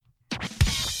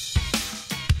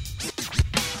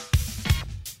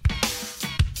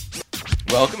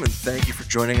Welcome and thank you for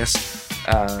joining us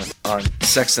on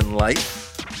Sex and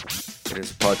Life. It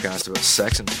is a podcast about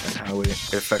sex and how it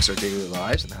affects our daily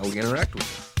lives and how we interact with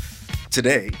it.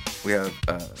 Today, we have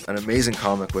an amazing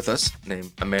comic with us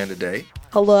named Amanda Day.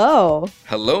 Hello.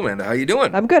 Hello, Amanda. How you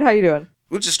doing? I'm good. How you doing?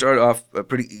 We'll just start off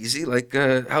pretty easy.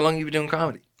 How long have you been doing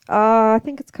comedy? I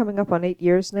think it's coming up on 8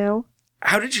 years now.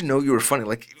 How did you know you were funny?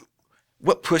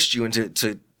 What pushed you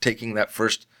into taking that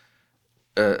first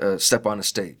step on a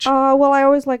stage? Well, I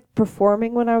always liked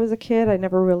performing when I was a kid. I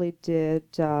never really did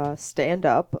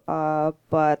stand-up,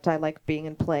 but I liked being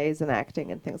in plays and acting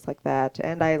and things like that.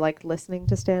 And I liked listening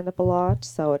to stand-up a lot,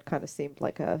 so it kind of seemed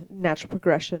like a natural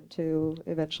progression to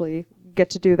eventually get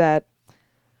to do that.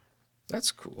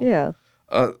 That's cool. Yeah.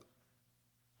 But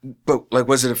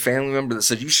was it a family member that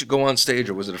said you should go on stage,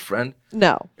 or was it a friend?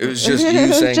 No. It was just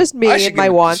you saying, just me I should and my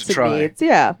give wants this a and try. needs.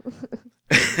 Yeah.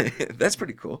 That's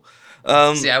pretty cool.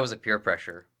 See, I was a peer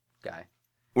pressure guy.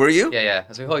 Were you? Yeah. I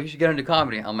was like, oh, you should get into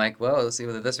comedy. I'm like, well, let's see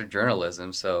whether this or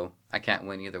journalism, so I can't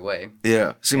win either way.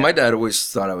 Yeah. See, my dad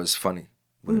always thought I was funny.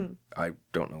 I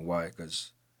don't know why,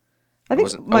 because I think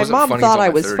wasn't my mom funny thought until I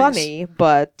my was 30s. funny,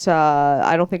 but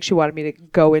I don't think she wanted me to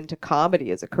go into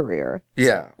comedy as a career.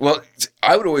 Yeah. Well,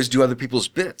 I would always do other people's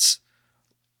bits.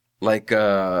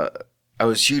 I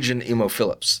was huge in Emo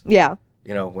Phillips. Yeah.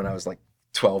 When I was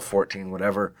 12, 14,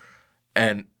 whatever.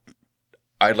 And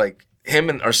I him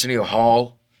and Arsenio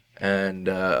Hall and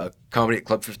Comedy at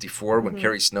Club 54 when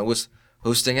Carrie Snow was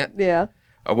hosting it. Yeah.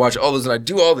 I watch all those and I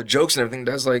do all the jokes and everything.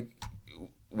 Dad's like,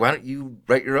 why don't you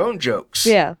write your own jokes?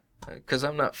 Yeah. Because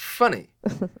I'm not funny.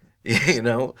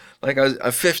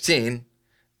 I'm 15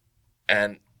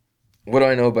 and what do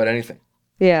I know about anything?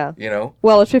 Yeah.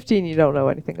 Well, at 15, you don't know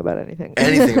anything about anything.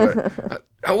 Anything about it.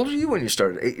 How old were you when you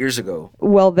started? 8 years ago.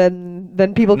 Well, then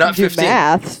people Not can do 15.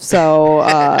 math. So,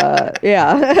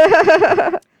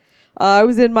 yeah. I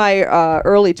was in my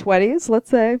early 20s,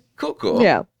 let's say. Cool.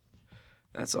 Yeah.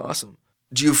 That's awesome.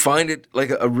 Do you find it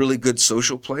like a really good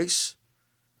social place?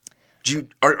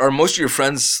 Are most of your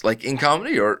friends in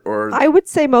comedy or? I would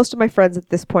say most of my friends at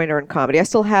this point are in comedy. I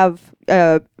still have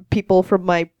people from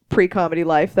my pre-comedy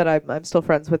life that I'm still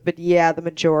friends with, but yeah, the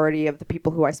majority of the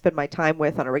people who I spend my time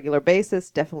with on a regular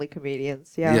basis, definitely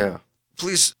comedians. Yeah.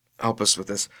 Please help us with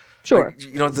this. Sure.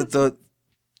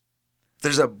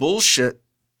 There's that bullshit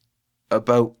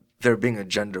about there being a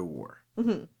gender war,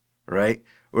 right?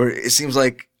 Where it seems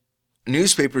like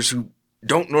newspapers who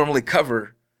don't normally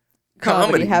cover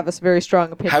comedy have a very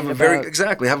strong opinion have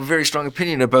a very strong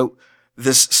opinion about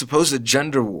this supposed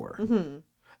gender war.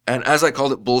 And as I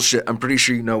called it bullshit, I'm pretty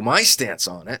sure you know my stance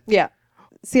on it. Yeah.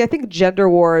 See, I think gender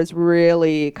war is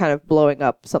really kind of blowing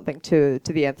up something to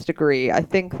the nth degree. I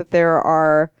think that there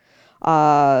are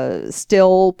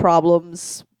still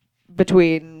problems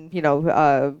between,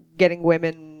 getting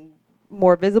women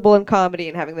more visible in comedy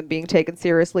and having them being taken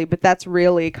seriously, but that's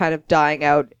really kind of dying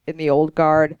out in the old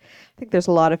guard. I think there's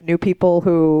a lot of new people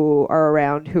who are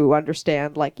around who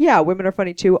understand, women are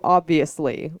funny too,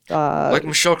 obviously. Like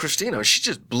Michelle Christino, she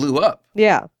just blew up.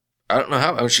 Yeah. I don't know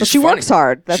how. I mean, she's But she funny. works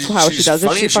hard. That's how she does it.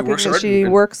 Funny and She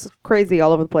works crazy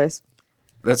all over the place.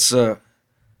 That's so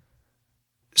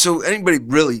anybody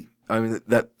really,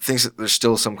 that thinks that there's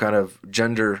still some kind of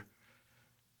gender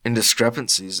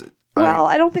indiscrepancies. Well,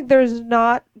 I don't think there's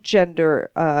not gender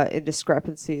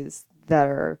indiscrepancies that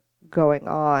are going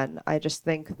on. I just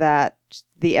think that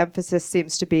the emphasis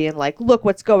seems to be in look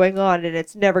what's going on and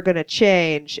it's never going to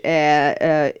change,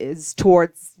 is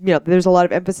towards, there's a lot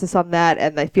of emphasis on that,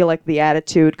 and I feel like the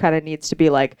attitude kind of needs to be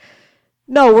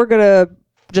no, we're going to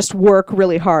just work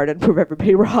really hard and prove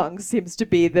everybody wrong, seems to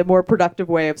be the more productive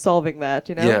way of solving that,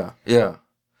 Yeah.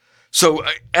 So,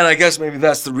 and I guess maybe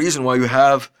that's the reason why you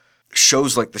have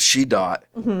shows like the She Dot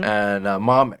and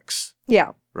Momix.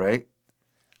 Yeah. Right?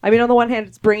 I mean, on the one hand,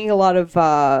 it's bringing a lot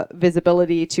of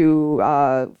visibility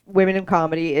to women in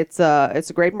comedy. It's a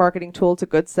great marketing tool. It's a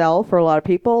good sell for a lot of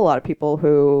people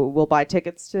who will buy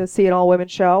tickets to see an all-women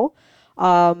show.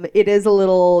 It is a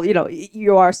little,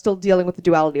 you are still dealing with the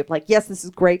duality of yes, this is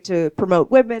great to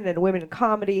promote women and women in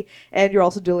comedy, and you're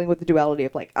also dealing with the duality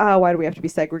of why do we have to be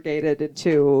segregated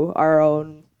into our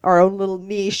own little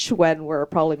niche when we're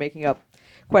probably making up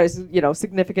quite a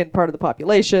significant part of the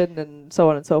population and so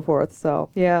on and so forth. So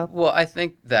yeah. Well, I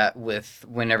think that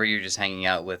whenever you're just hanging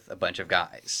out with a bunch of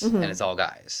guys and it's all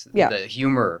guys, the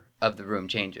humor of the room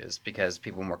changes because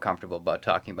people are more comfortable about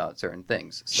talking about certain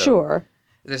things. So sure.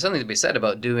 There's something to be said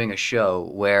about doing a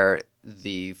show where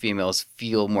the females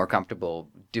feel more comfortable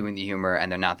doing the humor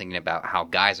and they're not thinking about how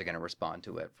guys are going to respond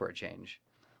to it for a change.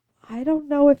 I don't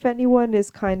know if anyone is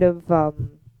kind of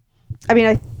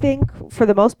I think for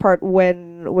the most part,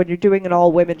 when when you're doing an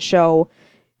all women show,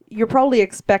 you're probably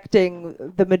expecting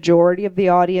the majority of the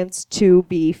audience to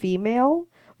be female,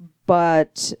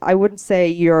 but I wouldn't say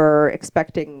you're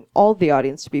expecting all the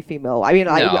audience to be female. I mean,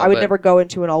 No, I would but- never go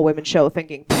into an all women show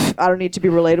thinking I don't need to be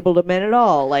relatable to men at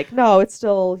all. Like, no, it's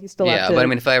still you still have Yeah, to. but I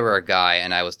mean, if I were a guy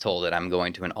and I was told that I'm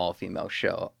going to an all-female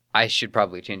show, I should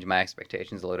probably change my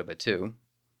expectations a little bit too.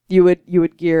 you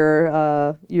would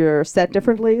gear your set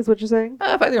differently, is what you're saying?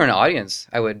 If I were an audience,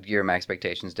 I would gear my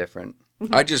expectations different.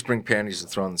 I just bring panties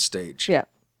and throw on the stage. Yeah.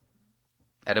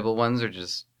 Edible ones or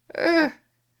just... I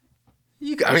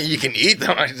mean, you can eat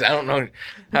them. I don't know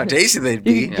how tasty they'd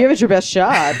You be. can give it your best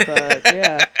shot, but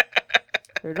yeah.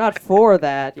 They're not for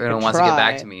that. If anyone wants to get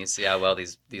back to me and see how well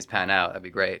these pan out, that'd be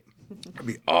great. That'd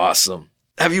be awesome.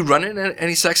 Have you run into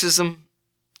any sexism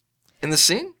in the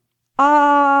scene?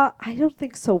 I don't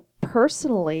think so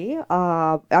personally.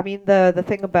 I mean, the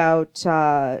thing about,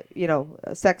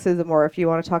 sexism, or if you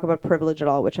want to talk about privilege at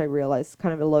all, which I realize is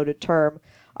kind of a loaded term,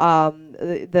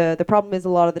 the problem is a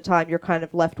lot of the time you're kind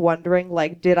of left wondering,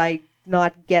 like, did I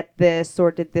not get this,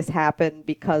 or did this happen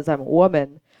because I'm a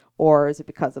woman, or is it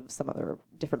because of some other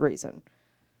different reason?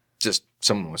 Just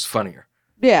someone was funnier.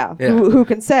 Yeah, Yeah. Who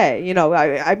can say?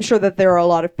 I'm sure that there are a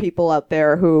lot of people out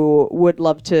there who would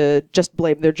love to just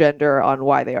blame their gender on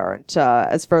why they aren't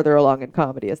as further along in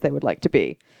comedy as they would like to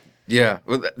be. Yeah,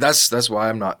 well, that's why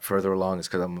I'm not further along. Is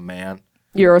because I'm a man.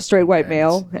 You're a straight white And-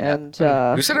 male, yeah. and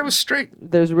Who said I was straight?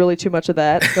 there's really too much of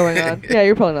that going on. Yeah,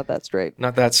 you're probably not that straight.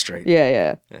 Not that straight.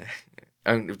 Yeah.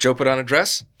 If Joe put on a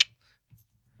dress,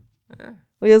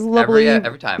 Well, he has lovely.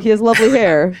 every time. He has lovely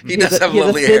hair. He does have he has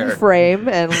lovely a thin hair. frame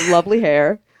and lovely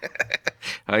hair.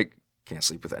 I can't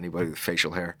sleep with anybody with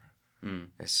facial hair. Mm.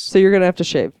 It's, So you're gonna have to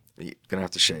shave. you're gonna have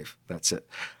to shave. That's it.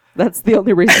 That's the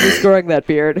only reason he's growing that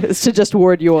beard, is to just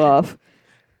ward you off.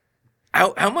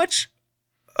 How much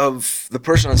of the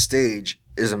person on stage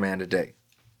is Amanda Day?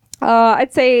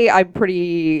 I'd say I'm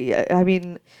pretty. I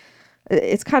mean,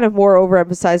 it's kind of more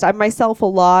overemphasized. I'm myself a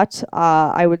lot.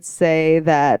 I would say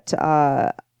that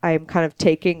I'm kind of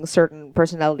taking certain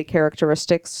personality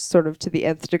characteristics sort of to the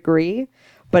nth degree,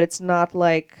 but it's not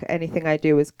like anything I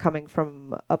do is coming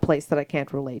from a place that I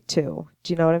can't relate to.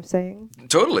 Do you know what I'm saying?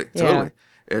 Totally. Yeah.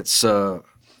 It's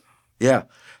yeah.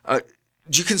 Do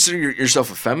you consider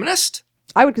yourself a feminist?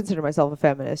 I would consider myself a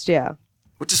feminist, yeah.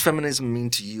 What does feminism mean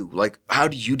to you? Like, how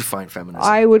do you define feminism?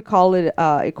 I would call it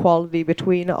equality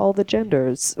between all the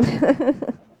genders.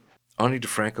 Ani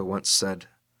DeFranco once said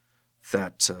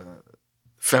that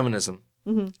feminism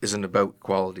isn't about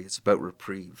equality; it's about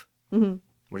reprieve. Mm-hmm.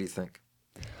 What do you think?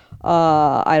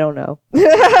 I don't know.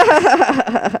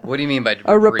 What do you mean by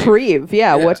A reprieve,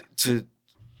 yeah. What? To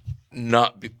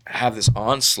not have this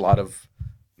onslaught of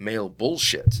male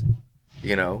bullshit,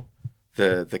 you know,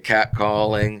 the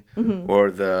catcalling or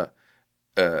the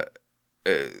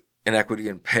inequity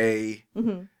in pay,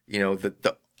 you know,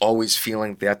 the always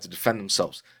feeling they have to defend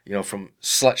themselves, you know, from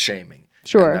slut shaming,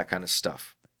 Sure. and that kind of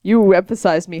stuff. You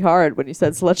emphasized me hard when you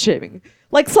said slut shaming.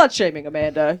 Like slut shaming,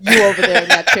 Amanda. You over there in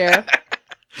that chair.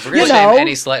 We're gonna you shame know,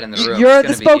 any slut in the room. You're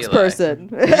It's the gonna be Eli.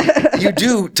 spokesperson. You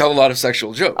do tell a lot of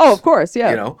sexual jokes. Oh, of course,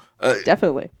 yeah. You know,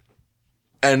 Definitely.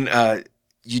 and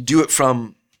you do it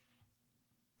from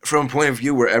a point of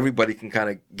view where everybody can kind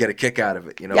of get a kick out of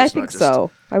it. You know, Yeah, I It's not think just-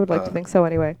 so. I would like to think so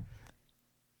anyway.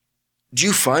 Do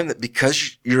you find that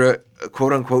because you're a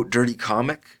quote unquote dirty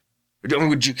comic,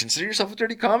 would you consider yourself a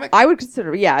dirty comic? I would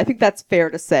consider, yeah, I think that's fair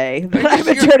to say. That I'm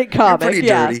a You're- dirty You're comic. pretty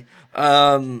yeah. dirty.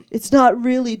 It's not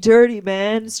really dirty,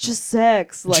 man. It's just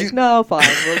sex. Like, you- no, fine.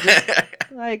 We'll just,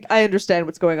 I understand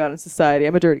what's going on in society.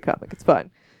 I'm a dirty comic. It's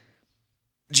fine.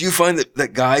 Do you find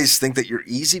that guys think that you're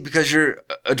easy because you're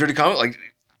a dirty comic? Like,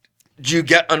 do you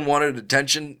get unwanted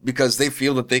attention because they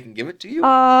feel that they can give it to you?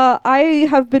 I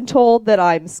have been told that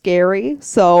I'm scary,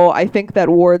 so I think that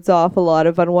wards off a lot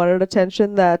of unwanted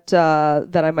attention that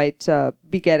I might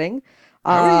be getting.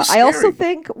 How are you I also scary?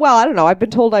 think, well, I don't know. I've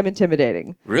been told I'm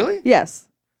intimidating. Really? Yes,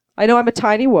 I know I'm a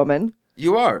tiny woman,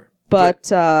 You are. but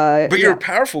But you're yeah, a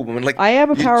powerful woman. Like I am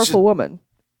a you powerful just- woman.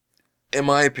 in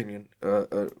my opinion,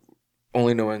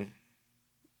 only knowing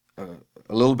a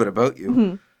little bit about you,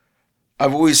 Mm-hmm.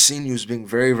 I've always seen you as being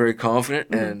very, very confident,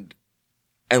 and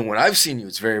when I've seen you,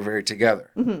 it's very, very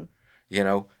together, Mm-hmm. you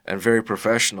know, and very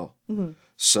professional.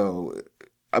 So,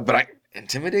 but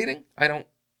intimidating? I don't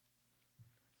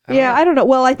Yeah, know. I don't know.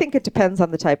 Well, I think it depends on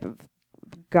the type of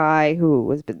guy who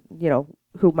has been,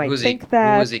 who might think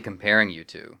that. Who was he comparing you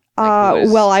to?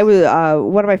 Well, I was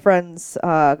one of my friends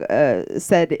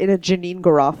said in a Janine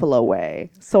Garofalo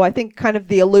way. So I think kind of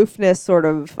the aloofness, sort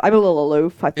of. I'm a little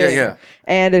aloof, I think. Yeah.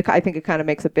 And I think it kind of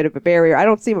makes a bit of a barrier. I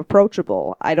don't seem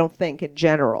approachable. I don't think in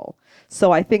general.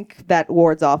 So I think that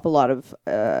wards off a lot of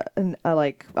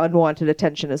like unwanted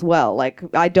attention as well. Like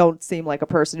I don't seem like a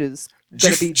person who's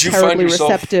going to be terribly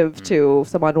receptive to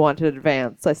some unwanted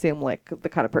advance. I seem like the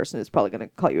kind of person who's probably going to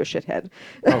call you a shithead.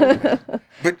 Oh,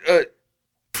 but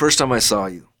first time I saw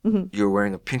you, you were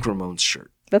wearing a Pink Ramones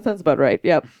shirt. That sounds about right.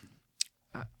 Yep.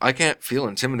 I can't feel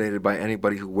intimidated by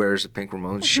anybody who wears a Pink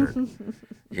Ramones shirt.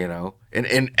 You know,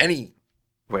 in any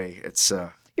way, it's.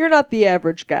 You're not the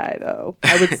average guy, though.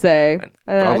 I would say.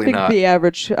 I think not. the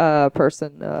average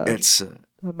person. It's.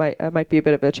 might be a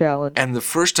bit of a challenge. And the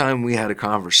first time we had a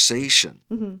conversation,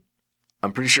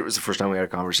 I'm pretty sure it was the first time we had a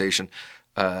conversation.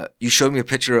 You showed me a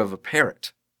picture of a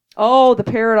parrot. Oh, the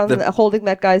parrot on holding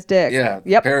that guy's dick. Yeah.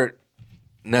 Yep. The parrot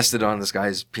nested on this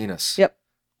guy's penis. Yep.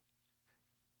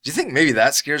 Do you think maybe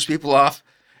that scares people off?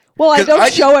 Well, I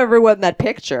don't show everyone that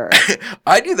picture.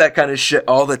 I do that kind of shit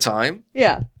all the time.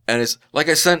 Yeah. And it's like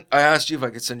I asked you if I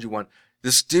could send you one.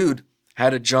 This dude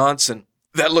had a Johnson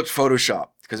that looked photoshopped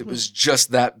because it was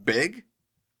just that big.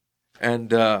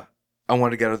 And I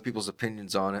wanted to get other people's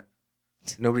opinions on it.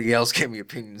 Nobody else gave me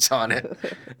opinions on it.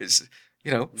 It's,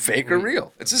 fake or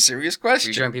real. It's a serious question.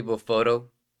 Were you showing people a photo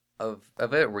of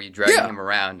it? Or were you dragging him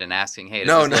around and asking, hey,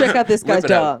 no. check out this guy's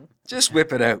dong. Just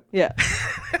whip it out. Yeah.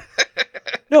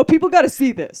 No, people got to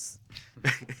see this.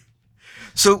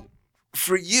 So,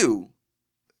 for you,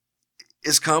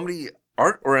 is comedy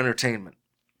art or entertainment?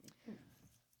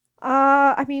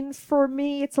 I mean, for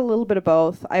me, it's a little bit of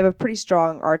both. I have a pretty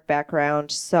strong art background,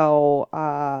 so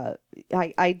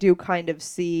I do kind of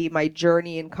see my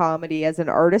journey in comedy as an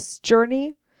artist's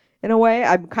journey, in a way.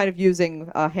 I'm kind of using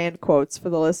hand quotes for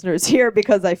the listeners here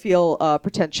because I feel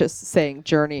pretentious saying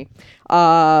journey.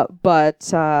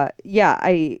 But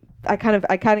I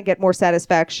kind of get more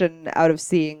satisfaction out of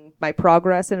seeing my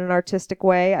progress in an artistic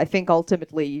way. I think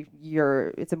ultimately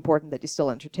it's important that you still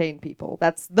entertain people.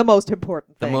 That's the most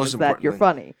important thing. That you're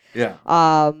funny. Yeah.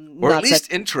 Or at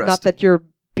least interesting. Not that you're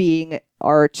being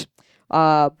art.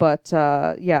 But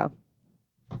yeah.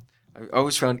 I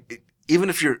always found even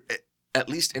if you're at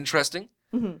least interesting,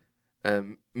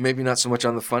 maybe not so much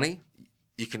on the funny,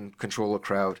 you can control a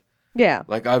crowd. Yeah.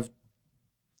 Like I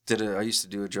used to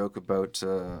do a joke about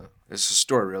it's a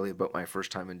story really about my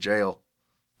first time in jail.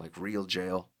 Like real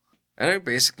jail. And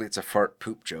basically it's a fart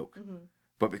poop joke.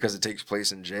 But because it takes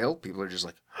place in jail, people are just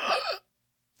like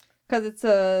because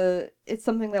it's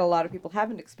something that a lot of people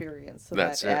haven't experienced, so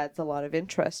that adds a lot of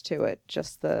interest to it.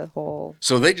 Just the whole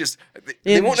So they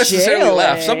won't necessarily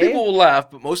laugh. Some people will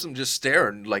laugh, but most of them just stare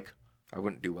and like, I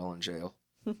wouldn't do well in jail.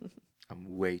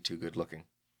 I'm way too good looking.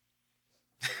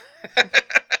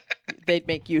 They'd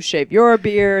make you shave your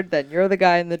beard, then you're the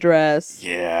guy in the dress.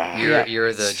 Yeah.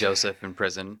 You're the Joseph in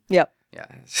prison. Yep. Yeah.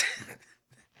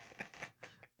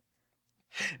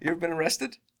 You ever been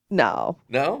arrested? No.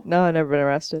 No? No, I've never been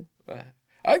arrested.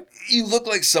 You look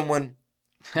like someone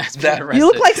You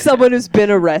look like someone who's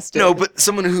been arrested. No, but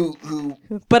someone who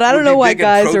But I don't know why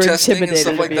guys are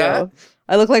intimidated of you. That.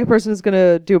 I look like a person who's going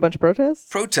to do a bunch of protests?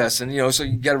 Protests, and so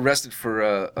you get arrested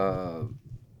for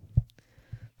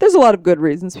There's a lot of good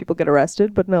reasons people get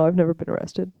arrested, but no, I've never been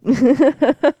arrested. Have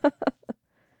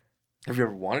you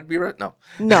ever wanted to be arrested?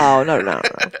 No. No.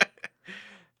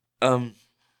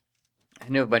 I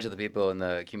knew a bunch of the people in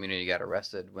the community got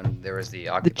arrested when there was the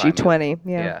Occupy. The G20,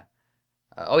 yeah.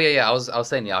 I was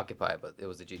saying the Occupy, but it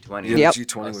was the G20. Yeah, the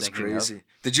G20 was crazy.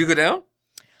 Did you go down?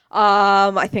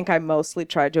 I think I mostly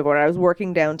tried to avoid it. I was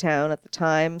working downtown at the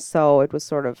time, so it was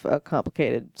sort of a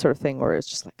complicated sort of thing where it's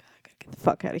just like, I gotta get the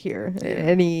fuck out of here. Yeah.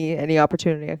 Any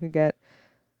opportunity I could get.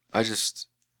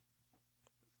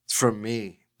 For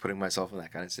me, putting myself in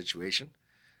that kind of situation,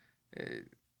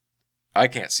 I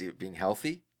can't see it being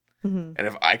healthy. Mm-hmm. And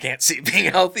if I can't see it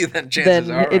being healthy, then chances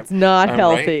are it's not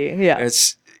healthy. Right. Yeah.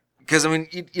 It's because,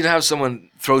 you'd have someone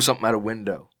throw something out a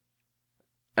window,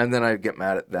 and then I'd get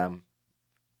mad at them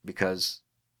because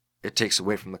it takes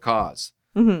away from the cause.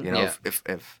 Mm-hmm.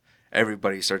 If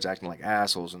everybody starts acting like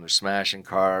assholes and they're smashing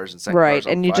cars and setting cars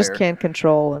on and you fire, just can't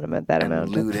control that amount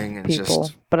looting of and people.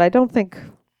 Just... But I don't think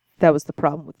that was the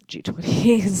problem with the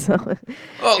G20. So.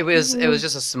 Well, it was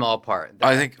just a small part.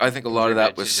 I think a lot of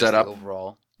that was set up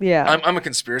overall. Yeah, I'm a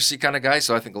conspiracy kind of guy,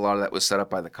 so I think a lot of that was set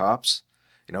up by the cops.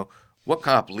 What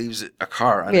cop leaves a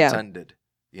car unattended?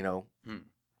 Yeah.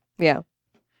 It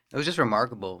was just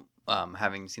remarkable,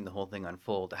 having seen the whole thing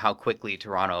unfold, how quickly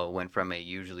Toronto went from a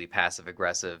usually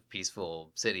passive-aggressive, peaceful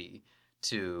city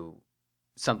to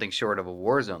something short of a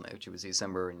war zone, which you would see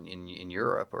somewhere in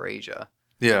Europe or Asia.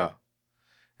 Yeah.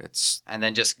 And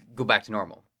then just go back to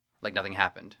normal, like nothing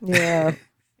happened. Yeah.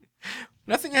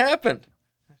 Nothing happened.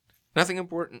 Nothing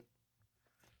important.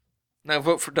 Now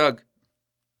vote for Doug.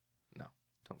 No,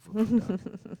 don't vote for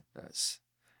Doug. That's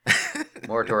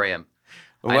Moratorium.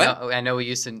 what? I know we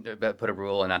used to put a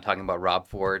rule, and not talking about Rob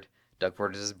Ford. Doug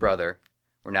Ford is his brother.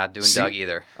 We're not doing Doug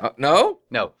either. No?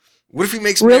 No. What if he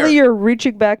makes Really, mayor? you're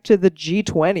reaching back to the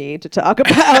G20 to talk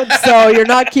about, so you're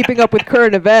not keeping up with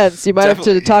current events. You might have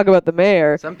to talk about the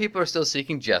mayor. Some people are still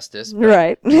seeking justice. But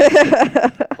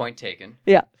Right. Point taken.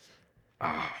 Yeah.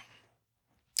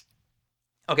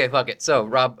 Okay, fuck it. So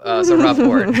Rob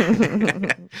Ford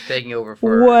taking over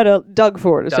for Doug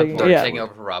Ford is Doug Ford yeah. taking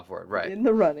over for Rob Ford, right? In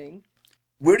the running.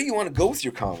 Where do you want to go with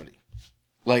your comedy?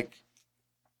 Like,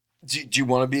 do you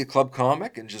want to be a club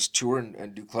comic and just tour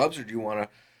and do clubs, or do you want to,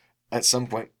 at some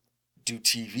point, do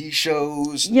TV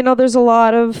shows? You know, there's a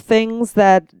lot of things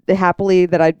that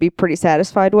I'd be pretty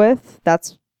satisfied with.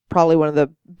 That's probably one of the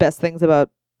best things about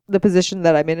the position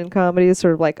that I'm in comedy is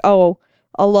sort of like, oh,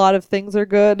 a lot of things are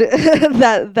good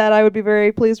that I would be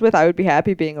very pleased with. I would be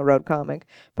happy being a road comic,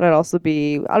 but I'd also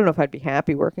be, I don't know if I'd be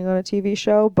happy working on a TV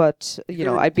show, but you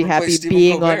know, I'd be happy Stephen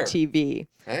being Colbert. on TV.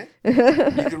 Hey?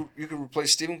 You could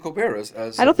replace Stephen Colbert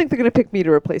as I don't think they're going to pick me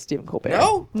to replace Stephen Colbert.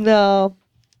 No? No.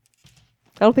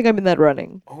 I don't think I'm in that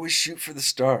running. Always shoot for the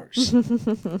stars.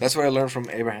 That's what I learned from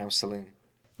Abraham Salim.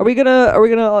 Are we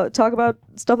gonna talk about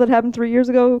stuff that happened 3 years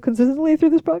ago consistently through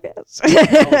this podcast?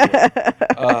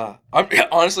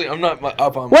 I'm not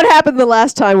up on. What happened the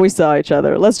last time we saw each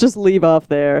other? Let's just leave off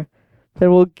there.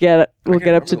 Then we'll get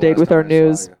up to date with our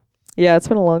news. Yeah, it's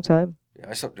been a long time. Yeah,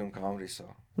 I stopped doing comedy, so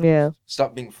Yeah.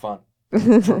 stop being fun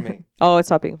for me. Oh, it's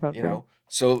not being fun. You know,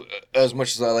 so as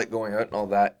much as I like going out and all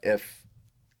that, if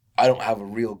I don't have a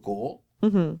real goal,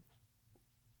 Mm-hmm.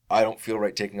 I don't feel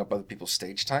right taking up other people's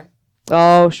stage time.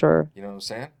 Oh, sure. You know what I'm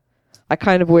saying? I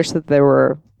kind of wish that there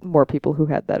were more people who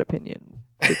had that opinion,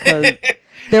 because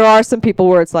there are some people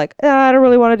where it's like, I don't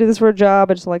really want to do this for a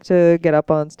job. I just like to get up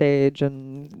on stage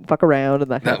and fuck around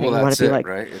and that kind of thing. Well, You want that's to be it, like,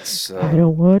 right? It's. I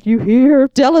don't want you here,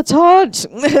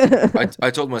 dilettante. I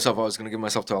told myself I was going to give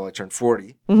myself till I turned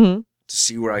 40 Mm-hmm. to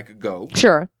see where I could go,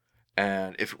 Sure.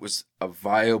 and if it was a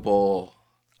viable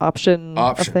Option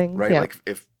of things. right? Yeah. Like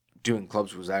if doing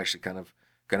clubs was actually kind of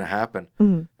going to happen,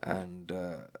 Mhm. and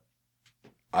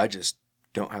I just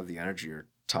don't have the energy or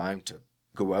time to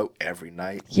go out every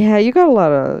night. Yeah, you got a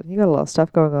lot of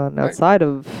stuff going on Right. outside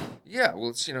of. Yeah, well,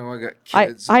 it's I got I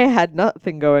kids. had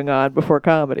nothing going on before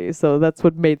comedy, so that's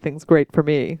what made things great for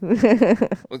me.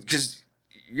 Because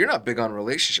you're not big on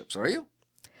relationships, are you?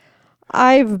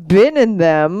 I've been in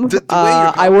them. The way your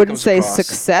I comedy wouldn't comes say across.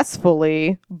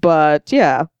 successfully, but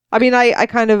yeah. I mean, I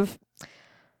kind of.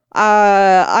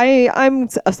 I'm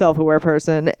a self-aware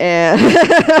person, and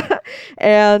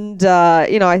and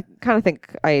you know, I kind of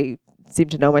think I seem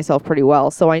to know myself pretty well,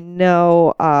 so I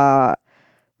know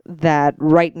that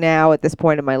right now at this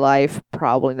point in my life,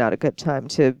 probably not a good time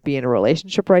to be in a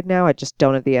relationship right now. I just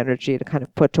don't have the energy to kind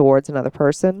of put towards another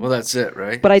person. Well, that's it,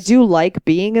 right? But I do like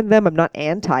being in them. I'm not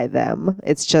anti them.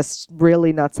 It's just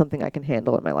really not something I can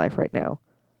handle in my life right now.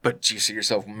 But do you see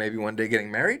yourself maybe one day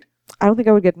getting married? I don't think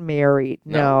I would get married.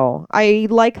 No. I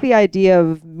like the idea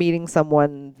of meeting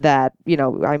someone that, you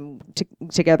know, I'm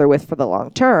together with for the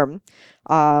long term.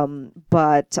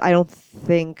 But I don't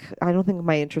think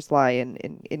my interests lie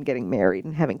in getting married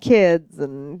and having kids,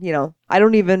 and you know, I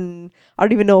don't even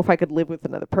know if I could live with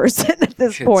another person at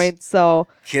this point. So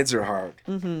Kids are hard.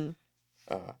 mm-hmm.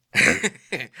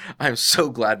 I'm so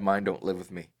glad mine don't live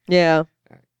with me. Yeah.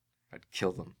 I'd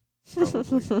kill them.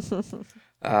 Probably.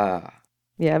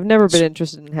 Yeah, I've never been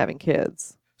interested in having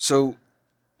kids. So,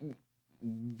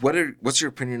 what's your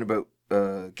opinion about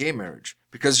gay marriage?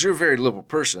 Because you're a very liberal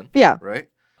person. Yeah. Right.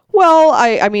 Well,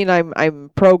 I mean, I'm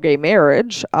pro gay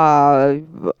marriage.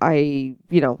 Nobody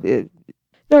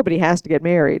has to get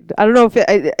married. I don't know if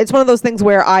it's one of those things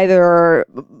where either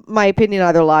my opinion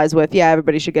either lies with, yeah,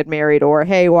 everybody should get married, or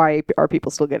hey, why are people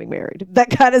still getting married?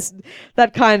 That kind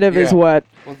of is what.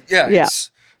 Well, yeah. Yeah. It's,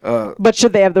 but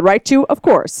should they have the right to? Of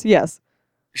course, yes.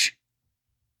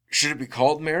 Should it be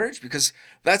called marriage? Because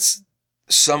that's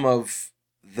some of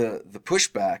the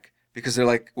pushback. Because they're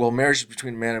like, well, marriage is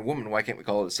between a man and woman. Why can't we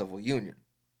call it a civil union?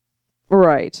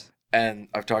 Right. And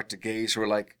I've talked to gays who are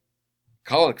like,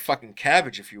 call it a fucking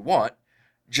cabbage if you want.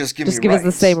 Just give us rights.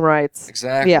 the same rights.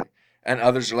 Exactly. Yeah. And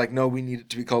others are like, no, we need it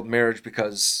to be called marriage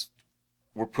because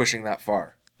we're pushing that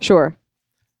far. Sure.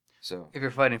 So. If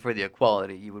you're fighting for the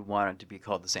equality, you would want it to be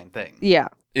called the same thing. Yeah.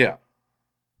 Yeah.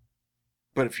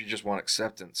 But if you just want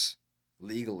acceptance,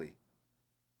 legally.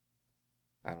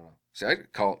 I don't know. See, I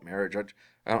call it marriage.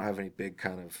 I don't have any big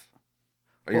kind of.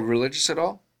 Are you religious at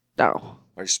all? No.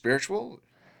 Are you spiritual?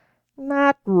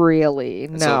 Not really.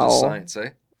 It's all No. just science, eh?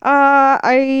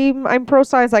 I'm pro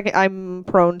science. I'm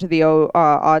prone to the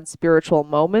odd spiritual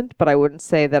moment, but I wouldn't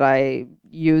say that I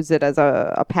use it as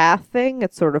a path thing.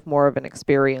 It's sort of more of an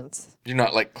experience. You're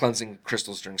not like cleansing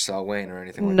crystals during Samhain or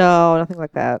anything like No, nothing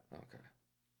like that.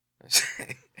 that.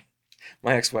 Okay.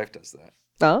 My ex-wife does that.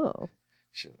 Oh.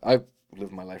 I've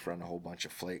lived my life around a whole bunch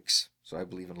of flakes, so I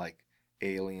believe in like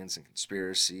aliens and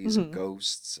conspiracies and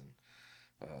ghosts and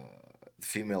the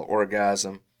female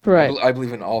orgasm. Right. I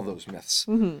believe in all those myths.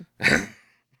 Mm-hmm.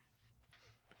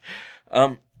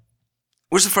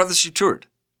 Where's the farthest you toured?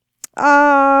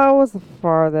 What was the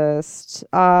farthest?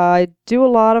 I do a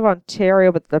lot of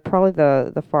Ontario, but probably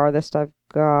the farthest I've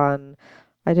gone.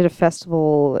 I did a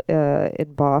festival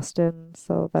in Boston,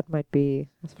 so that might be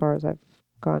as far as I've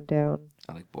gone down.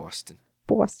 I like Boston.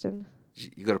 Boston.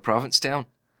 You go to Provincetown?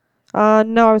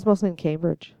 No, I was mostly in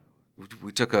Cambridge.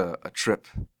 We took a trip,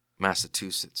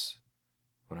 Massachusetts,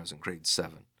 when I was in grade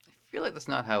 7. I feel like that's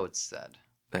not how it's said.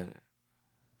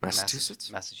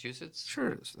 Massachusetts? Massachusetts? Sure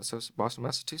it is. That's how it's Boston,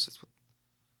 Massachusetts.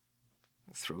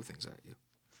 I'll throw things at you.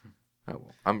 Oh,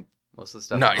 well, I'm Most of the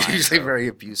stuff. not mine, usually so- very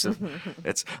abusive.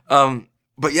 It's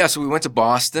but yeah. So we went to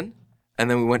Boston, and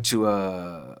then we went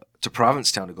to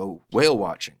Provincetown to go whale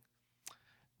watching,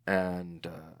 and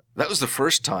that was the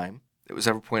first time it was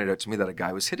ever pointed out to me that a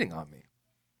guy was hitting on me,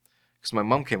 because my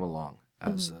mom came along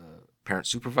as a parent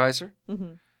supervisor.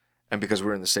 Mm-hmm. And because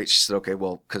we're in the States, she said, okay,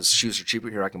 well, because shoes are cheaper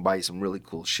here, I can buy you some really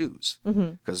cool shoes.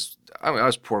 Because, I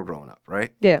was poor growing up,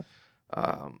 right? Yeah.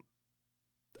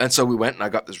 And so we went, and I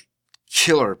got this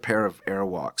killer pair of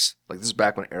Airwalks. Like, this is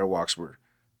back when Airwalks were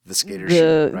the skater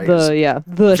shoe, right?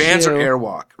 The Vans shoe. are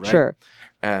Airwalk, right? Sure.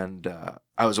 And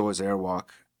I was always Airwalk,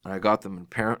 and I got them, and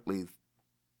apparently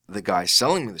the guy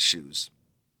selling me the shoes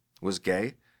was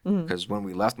gay, because when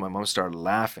we left, my mom started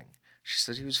laughing. She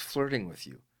said he was flirting with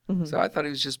you. So I thought he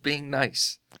was just being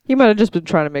nice. He might have just been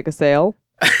trying to make a sale.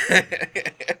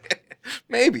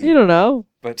 Maybe. You don't know.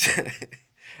 But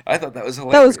I thought that was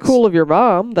hilarious. That was cool of your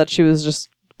mom that she was just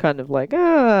kind of like,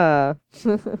 Are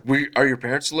your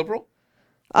parents liberal?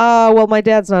 Well, my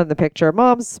dad's not in the picture.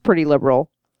 Mom's pretty liberal,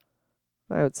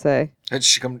 I would say. Does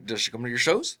she come to your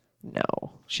shows?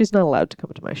 No, she's not allowed to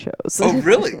come to my shows. Oh,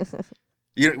 really?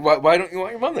 Why don't you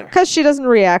want your mom there? Because she doesn't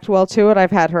react well to it.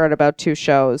 I've had her at about 2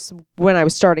 shows. When I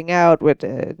was starting out,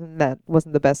 that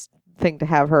wasn't the best thing to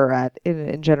have her at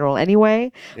in general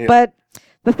anyway. Yeah. But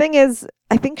the thing is,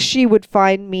 I think she would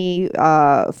find me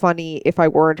funny if I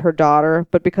weren't her daughter.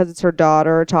 But because it's her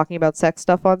daughter talking about sex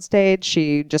stuff on stage,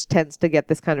 she just tends to get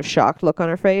this kind of shocked look on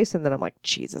her face. And then I'm like,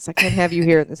 Jesus, I can't have you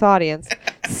here in this audience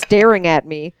staring at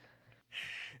me.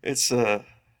 It's,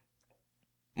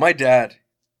 my dad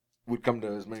would come to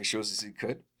as many shows as he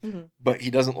could, but he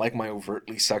doesn't like my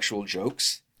overtly sexual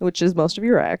jokes. Which is most of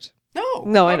your act. No,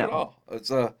 No, I not know. at all.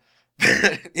 It's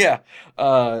yeah.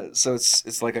 So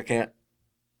it's like I can't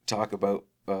talk about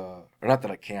or not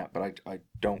that I can't, but I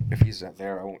don't. If he's not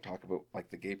there, I won't talk about like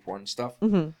the gay porn stuff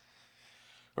or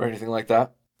anything like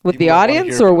that. With People the don't wanna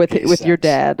audience hear or about with gay your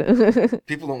sex. dad?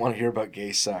 People don't want to hear about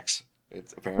gay sex.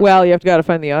 It's apparently Well, you have got to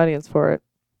find the audience for it.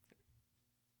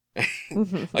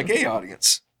 a gay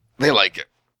audience. They like it.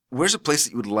 Where's a place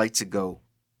that you would like to go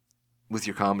with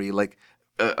your comedy? Like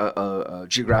a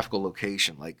geographical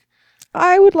location? Like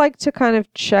I would like to kind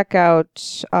of check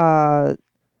out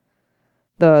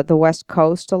the West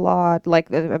Coast a lot, like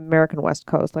the American West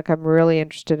Coast. Like I'm really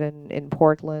interested in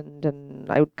Portland, and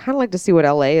I would kind of like to see what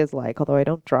LA is like, although I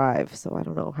don't drive, so I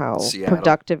don't know how Seattle.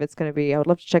 productive it's going to be. I would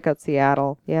love to check out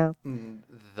Seattle. Yeah.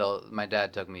 My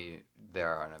dad took me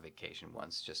there on a vacation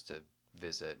once just to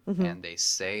visit, and they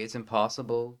say it's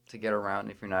impossible to get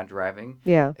around if you're not driving.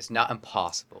 Yeah. It's not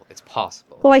impossible. It's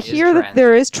possible. Well, I It is hear that transit.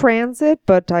 there is transit,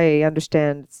 but I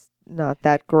understand it's not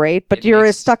that great. But It you're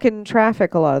makes- stuck in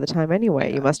traffic a lot of the time anyway.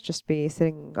 Yeah. You must just be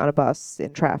sitting on a bus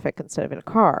in traffic instead of in a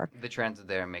car. The transit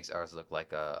there makes ours look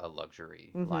like a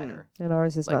luxury liner. And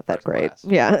ours is Like not that first great. class.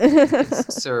 Yeah.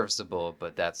 It's serviceable,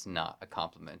 but that's not a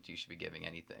compliment you should be giving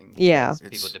anything. Yeah. because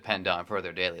people depend on for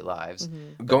their daily lives.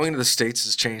 going to the States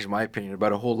has changed my opinion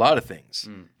about a whole lot of things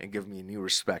Mm. and given me a new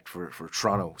respect for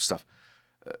Toronto stuff.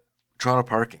 Toronto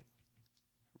parking,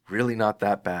 really not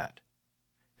that bad.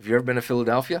 Have you ever been to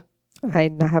Philadelphia?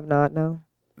 I have not, no.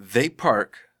 They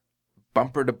park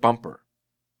bumper to bumper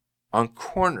on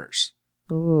corners.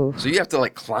 Ooh. So you have to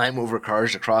like climb over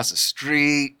cars across the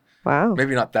street. Wow.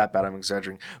 Maybe not that bad, I'm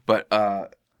exaggerating. But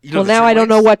you know, Well, the now turn I don't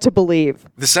know lanes? what to believe.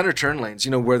 The center turn lanes,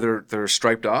 where they're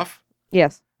striped off,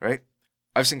 Yes. right?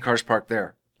 I've seen cars parked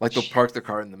there. Like they'll park their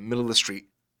car in the middle of the street,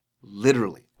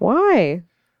 literally, Why?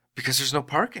 because there's no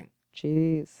parking.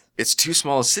 Jeez. It's too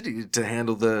small a city to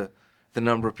handle the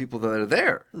number of people that are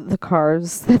there. The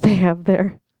cars that they have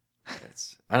there.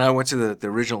 And I went to the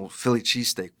original Philly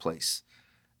cheesesteak place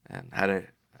and had a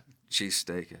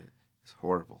cheesesteak. It's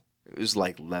horrible. It was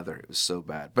like leather. It was so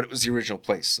bad. But it was the original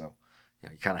place, so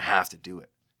you kind of have to do it,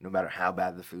 no matter how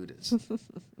bad the food is.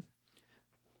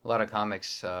 A lot of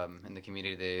comics in the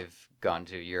community, they've gone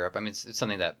to Europe. I mean, it's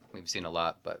something that we've seen a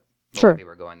lot, but a lot of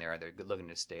people are going there. They're looking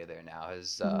to stay there now.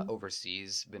 Has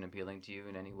overseas been appealing to you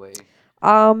in any way?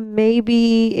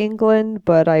 Maybe England,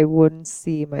 but I wouldn't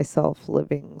see myself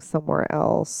living somewhere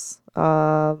else.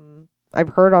 I've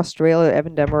heard Australia.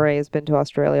 Evan Demaray has been to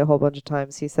Australia a whole bunch of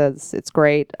times. He says it's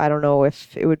great. I don't know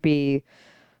if it would be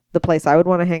the place I would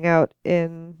want to hang out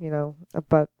in,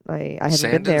 but I haven't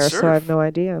Sand been there, and so I have surf. no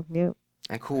idea. Yeah.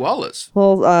 And koalas.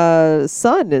 Well,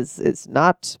 Sun is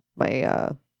not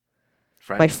my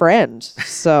friend.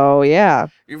 So yeah,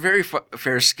 You're very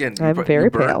fair-skinned. I'm very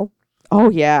pale. Oh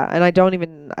yeah, and I don't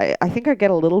even. I think I get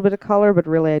a little bit of color, but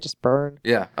really I just burn.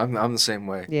 Yeah, I'm the same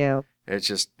way. Yeah. It's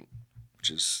just.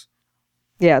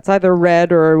 Yeah, it's either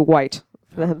red or white.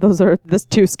 Those are the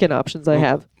two skin options I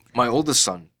have. My oldest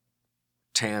son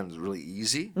tans really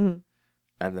easy, Mm-hmm.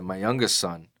 and then my youngest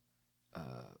son,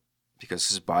 because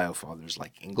his bio father's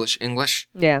like English,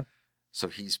 Yeah. so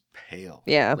he's pale.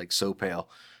 Yeah. Like so pale.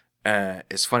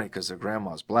 It's funny because their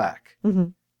grandma's black, Mm-hmm.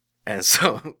 and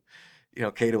so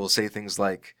Kato will say things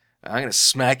like, "I'm gonna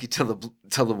smack you till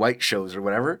the white shows" or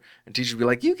whatever, and teacher will be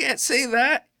like, "You can't say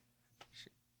that."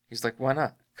 He's like, "Why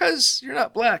not?" "'Cause you're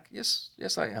not black." Yes,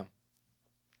 I am.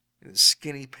 This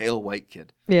skinny, pale white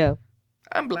kid. Yeah.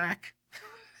 I'm black.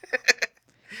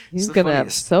 He's gonna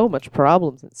have so much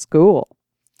problems in school.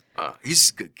 He's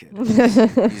a good kid.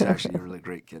 He's actually a really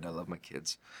great kid. I love my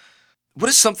kids. What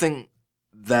is something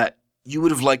that you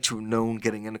would have liked to have known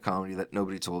getting into comedy that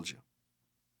nobody told you?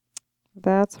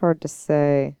 That's hard to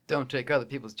say. Don't take other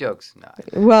people's jokes. No.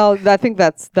 Well, I think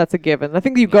that's a given. I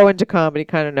think you go into comedy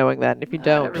kind of knowing that, and if you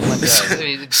don't, Everyone does. I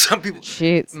mean, Some people.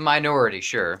 jeez. minority,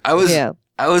 sure. I was Yeah.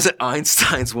 at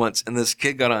Einstein's once, and this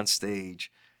kid got on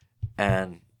stage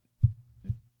and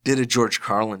did a George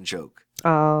Carlin joke,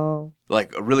 Oh.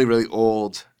 like a really, really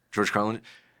old George Carlin.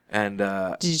 And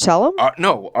Did you tell him?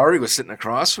 no, Ari was sitting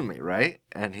across from me, right?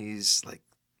 And he's like,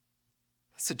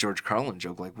 "That's a George Carlin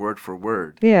joke, like word for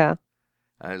word." Yeah.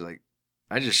 I was like,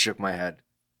 I just shook my head.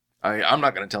 I'm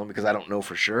not going to tell him because I don't know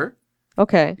for sure,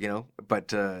 Okay. but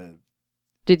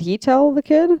Did he tell the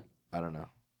kid? I don't know,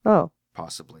 Oh.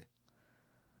 possibly.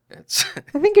 It's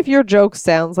I think if your joke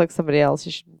sounds like somebody else,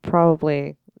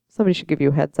 somebody should give you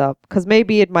a heads up. Because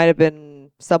maybe it might have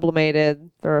been sublimated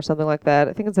or something like that.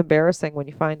 I think it's embarrassing when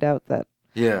you find out that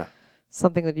yeah,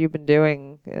 something that you've been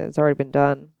doing has already been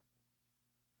done.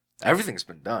 everything's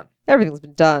been done. Everything's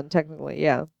been done, technically,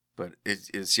 yeah. But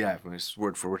it's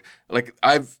word for word. Like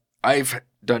I've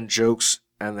done jokes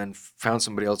and then found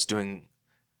somebody else doing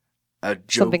a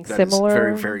joke Something that is similar?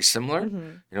 very, very similar.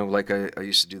 Mm-hmm. Like I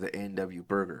used to do the A&W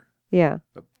burger Yeah.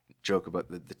 joke about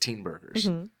the teen burgers,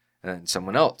 Mm-hmm. and then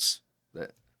someone else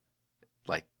that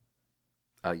like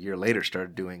a year later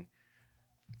started doing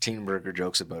teen burger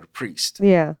jokes about a priest.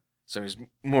 Yeah. So it's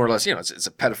more or less, it's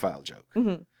a pedophile joke,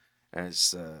 Mm-hmm. and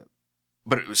it's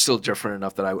but it was still different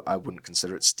enough that I wouldn't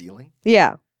consider it stealing.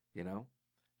 Yeah.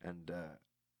 And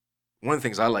one of the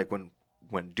things I like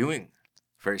when doing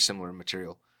very similar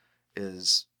material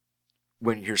is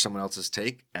when you hear someone else's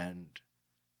take and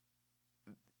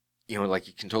like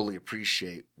you can totally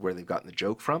appreciate where they've gotten the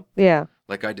joke from. Yeah.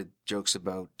 Like I did jokes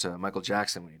about Michael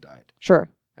Jackson when he died Sure.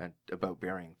 and about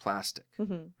burying plastic,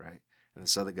 Mm-hmm. right? And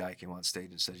this other guy came on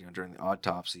stage and said, during the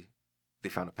autopsy, they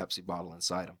found a Pepsi bottle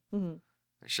inside him.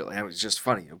 Mm-hmm. And it was just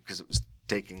funny because it was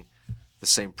taking the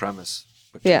same premise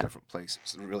but Yeah. two different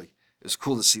places. It was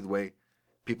cool to see the way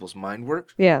people's mind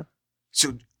worked. Yeah.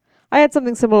 So I had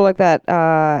something similar like that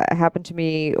happen to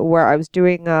me where I was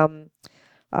doing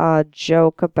a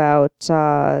joke about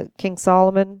King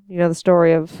Solomon. You know the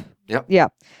story of. Yep. Yeah.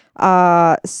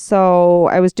 So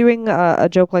I was doing a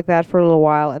joke like that for a little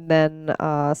while, and then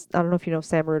I don't know if you know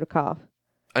Sam Rudikoff.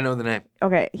 I know the name.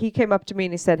 Okay, he came up to me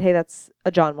and he said, "Hey, that's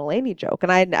a John Mulaney joke,"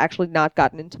 and I had actually not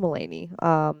gotten into Mulaney.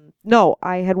 No,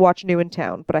 I had watched New in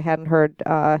Town, but I hadn't heard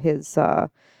his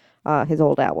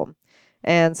old album,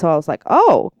 and so I was like,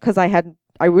 "Oh," because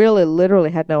I really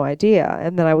literally had no idea,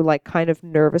 and then I would like kind of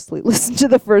nervously listen to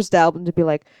the first album to be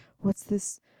like, "What's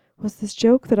this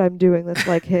joke that I'm doing that's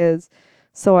like his?"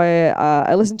 So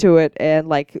I listened to it, and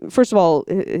like first of all,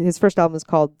 his first album is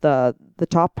called the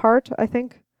Top Part, I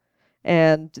think.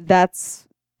 and that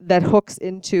hooks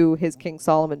into his King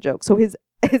Solomon joke. So his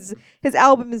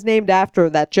album is named after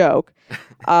that joke,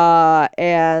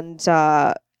 and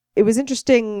it was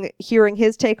interesting hearing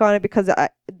his take on it because I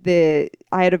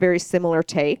had a very similar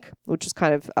take, which was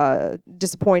kind of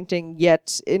disappointing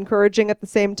yet encouraging at the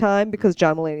same time because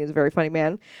John Mulaney is a very funny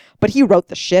man, but he wrote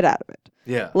the shit out of it.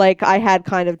 Yeah. Like I had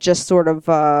kind of just sort of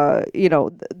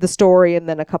the story and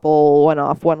then a couple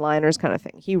one-liners kind of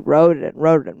thing. He wrote it and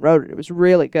wrote it and wrote it. It was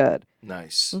really good.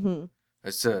 Nice. Mm-hmm.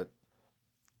 It's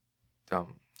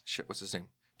shit, what's his name?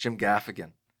 Jim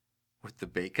Gaffigan with the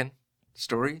bacon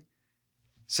story.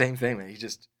 Same thing, man. He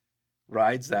just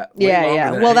rides that. Way longer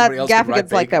Yeah. than Well, that anybody else can ride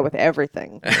Gaffigan's like that bacon. with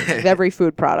everything, with every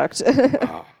food product.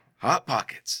 Oh, Hot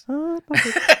Pockets. Hot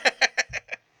Pockets.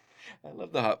 I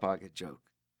love the Hot Pocket joke.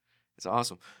 It's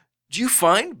awesome. Do you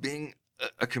find being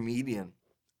a comedian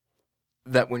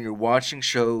that when you're watching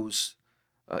shows,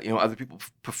 other people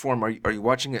perform, are you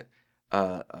watching it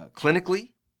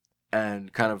clinically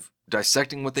and kind of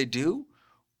dissecting what they do,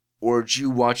 or do you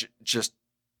watch it just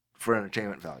for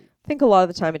entertainment value? I think a lot of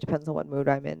the time it depends on what mood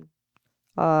I'm in.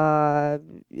 A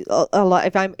lot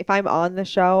if I'm on the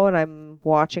show and I'm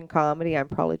watching comedy, I'm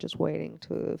probably just waiting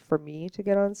for me to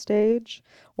get on stage,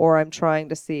 or I'm trying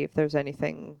to see if there's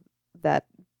anything that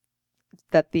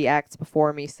the acts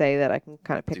before me say that I can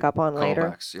kind of pick up on later.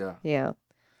 Callbacks, yeah. Yeah.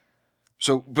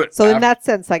 So In that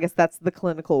sense, I guess that's the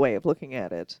clinical way of looking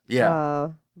at it. Yeah.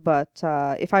 But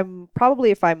if I'm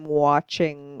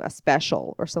watching a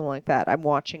special or something like that, I'm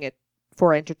watching it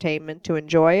for entertainment to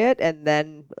enjoy it, and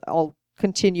then I'll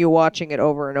continue watching it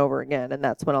over and over again, and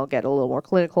that's when I'll get a little more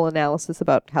clinical analysis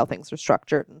about how things are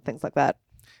structured and things like that.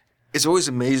 It's always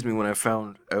amazed me when I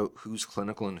found out who's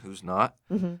clinical and who's not.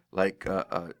 Mm-hmm. Like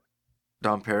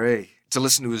Dom Perret, to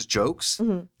listen to his jokes,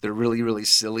 Mm-hmm. they're really, really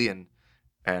silly and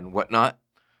whatnot.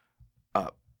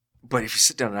 But if you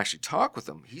sit down and actually talk with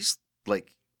him, he's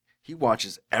like, he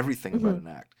watches everything about an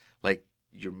act, like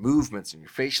your movements and your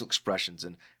facial expressions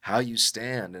and how you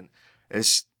stand, and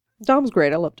it's Dom's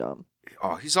great. I love Dom.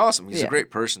 oh, he's awesome. He's Yeah. a great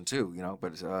person too,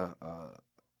 but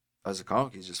as a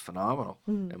comic, he's just phenomenal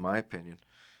Mhm. in my opinion.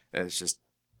 And it's just,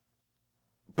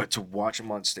 but to watch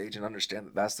him on stage and understand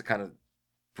that that's the kind of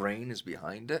brain is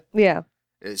behind it Yeah.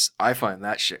 is, I find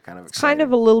that shit kind of It's exciting. kind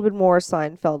of a little bit more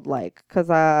Seinfeld-like,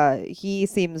 because he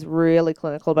seems really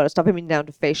clinical about his stuff. I mean, down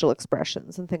to facial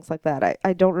expressions and things like that.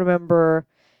 I don't remember.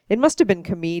 It must have been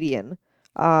Comedian,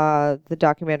 the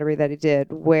documentary that he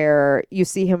did, where you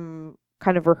see him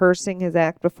kind of rehearsing his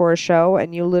act before a show,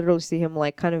 and you literally see him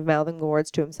like kind of mouthing the words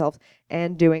to himself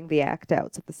and doing the act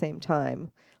outs at the same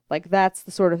time. Like that's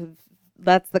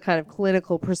the kind of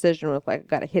clinical precision with like, I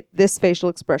gotta hit this facial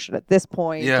expression at this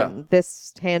point and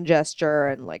this hand gesture,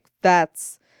 and like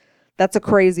that's a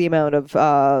crazy amount of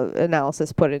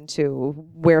analysis put into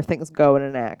where things go in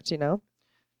an act, But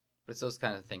it's those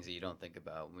kind of things that you don't think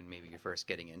about when maybe you're first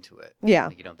getting into it. Yeah.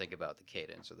 Like you don't think about the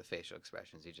cadence or the facial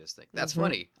expressions. You just think, that's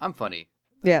funny. I'm funny.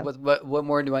 Yeah. What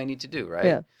more do I need to do, right?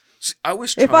 Yeah. See, I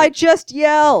was If I just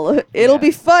yell, it'll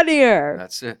be funnier.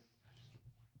 That's it.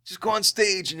 Just go on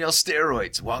stage and yell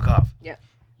steroids. Walk off. Yeah.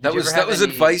 That Did you was ever that have was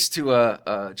any- advice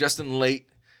to Justin Late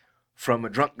from a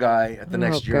drunk guy at the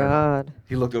next year. God.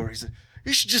 He looked over. He said,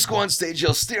 "You should just go on stage,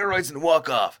 yell steroids, and walk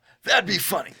off. That'd be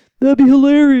funny." That'd be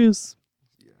hilarious.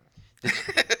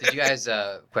 Did you guys,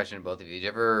 question both of you, did you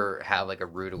ever have like a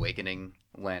rude awakening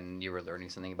when you were learning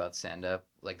something about stand-up?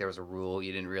 Like there was a rule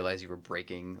you didn't realize you were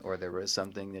breaking, or there was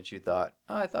something that you thought,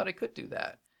 oh, I thought I could do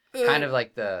that. Kind of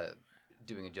like the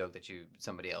doing a joke that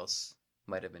somebody else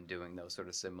might have been doing, those sort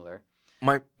of similar.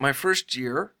 My first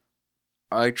year,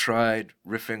 I tried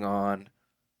riffing on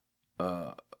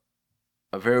a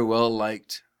very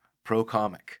well-liked pro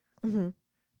comic Mm-hmm.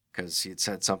 because he had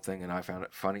said something and I found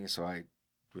it funny, so I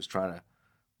was trying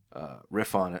to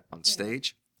riff on it on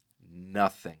stage.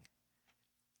 Nothing.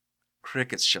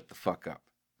 Crickets, shut the fuck up.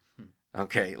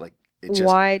 Okay, like it just.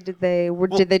 Why did they?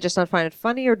 Did they just not find it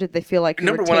funny, or did they feel like you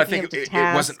Number were one, I taking think him to it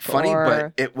task, wasn't funny, or...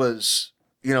 but it was,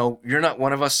 you're not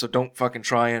one of us, so don't fucking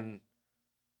try and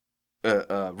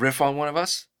riff on one of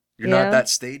us. You're not Yeah. at that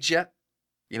stage yet.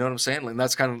 You know what I'm saying? Like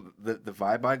that's kind of the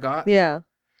vibe I got. Yeah.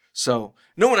 So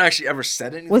no one actually ever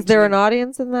said anything. Was to there me. an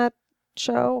audience in that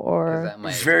show, 'Cause or that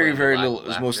might Very, explain very the lack little. of It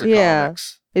was laughter. mostly Yeah.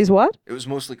 comics. is what? It was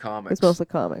mostly comics. It's mostly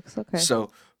comics. Okay.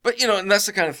 So, but and that's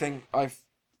the kind of thing I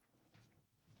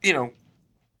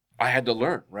had to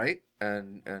learn, right?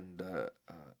 And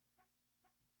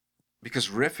because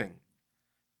riffing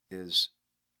is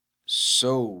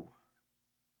so,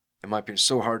 in my opinion,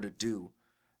 so hard to do,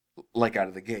 like out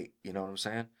of the gate. You know what I'm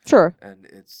saying? Sure. And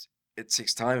it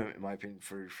takes time, in my opinion,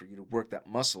 for you to work that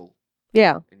muscle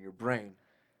Yeah. in your brain.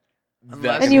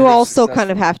 Unless- And you also kind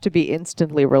of have to be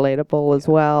instantly relatable as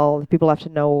well. People have to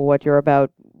know what you're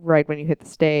about right when you hit the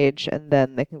stage, and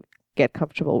then they can get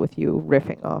comfortable with you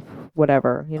riffing off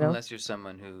whatever, you know? Unless you're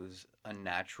someone who's a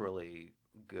naturally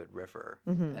good riffer,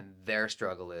 Mhm. and their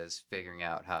struggle is figuring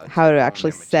out how How to own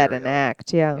actually their set an material.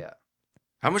 act, yeah. Yeah.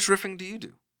 How much riffing do you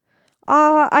do?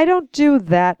 I don't do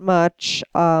that much.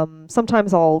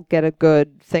 Sometimes I'll get a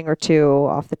good thing or two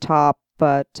off the top,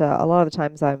 but a lot of the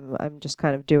times I'm just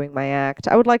kind of doing my act.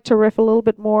 I would like to riff a little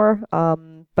bit more,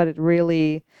 but it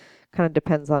really kind of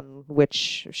depends on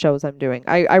which shows I'm doing.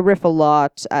 I riff a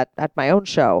lot at my own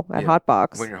show at Yeah,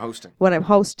 Hotbox when you're hosting. when I'm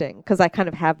hosting, because I kind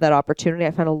of have that opportunity.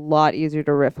 I find it a lot easier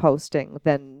to riff hosting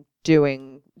than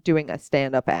doing a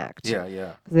stand-up act. Yeah,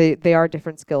 yeah. They are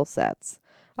different skill sets.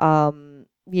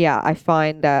 Yeah, I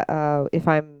find that if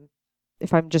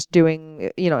I'm just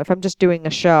doing if I'm just doing a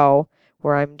show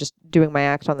where I'm just doing my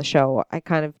act on the show, I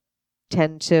kind of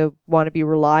tend to want to be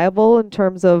reliable in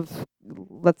terms of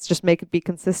let's just make it be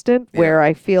consistent. Where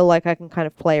I feel like I can kind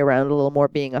of play around a little more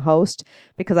being a host,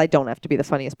 because I don't have to be the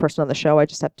funniest person on the show. I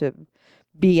just have to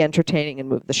be entertaining and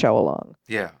move the show along.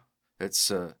 Yeah. It's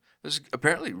there's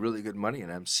apparently really good money in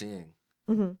emceeing.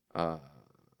 Mm-hmm.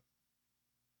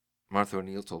 Martha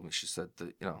O'Neill told me, she said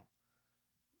that,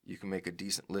 you can make a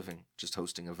decent living just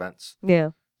hosting events,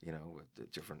 Yeah. With the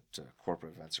different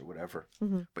corporate events or whatever.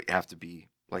 Mm-hmm. But you have to be,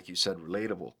 like you said,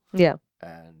 relatable. Yeah.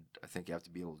 And I think you have to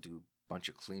be able to do a bunch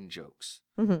of clean jokes,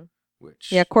 Mm-hmm.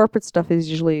 which Yeah, corporate stuff is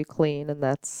usually clean, and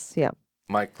that's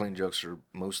my clean jokes are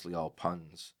mostly all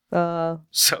puns. So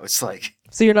So it's like,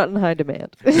 you're not in high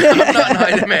demand. I'm not in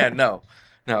high demand, no.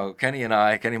 No, Kenny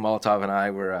Molotov and I,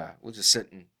 we'll just sit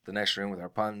in the next room with our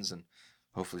puns, and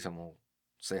hopefully someone will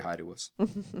say hi to us.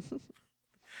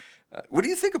 What do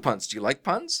you think of puns? Do you like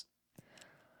puns?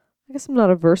 I guess I'm not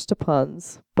averse to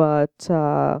puns, but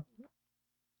I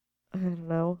don't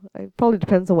know. It probably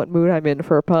depends on what mood I'm in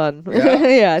for a pun. Yeah?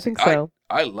 Yeah, I think so.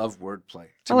 I love wordplay.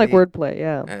 I like wordplay,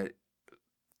 yeah.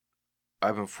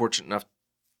 I've been fortunate enough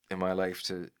in my life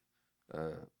to,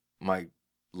 my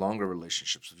longer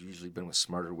relationships have usually been with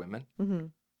smarter women, Mm-hmm.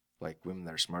 like women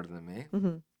that are smarter than me,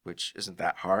 Mm-hmm. which isn't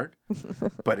that hard,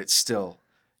 but it's still,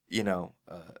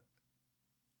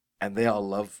 and they all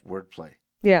love wordplay.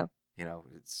 Yeah.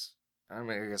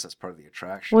 I guess that's part of the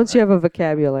attraction. Once you right? have a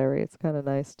vocabulary, it's kind of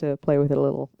nice to play with it a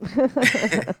little.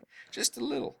 Just a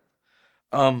little.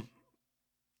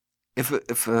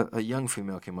 If a young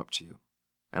female came up to you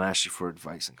and asked you for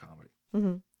advice in comedy,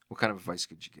 Mm-hmm. what kind of advice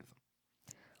could you give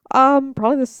them?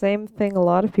 Probably the same thing a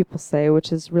lot of people say,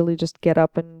 which is really just get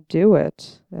up and do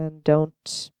it, and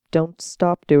don't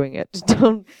stop doing it.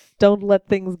 Don't let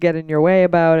things get in your way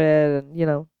about it, and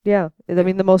yeah. I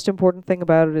mean, the most important thing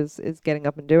about it is getting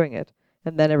up and doing it,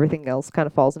 and then everything else kind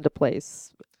of falls into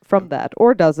place from that,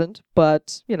 or doesn't.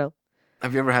 But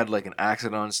Have you ever had like an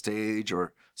accident on stage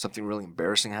or something really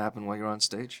embarrassing happen while you're on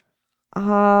stage?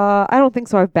 I don't think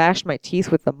so. I've bashed my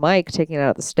teeth with the mic taking it out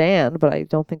of the stand, but I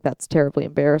don't think that's terribly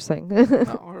embarrassing. Not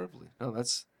horribly. No,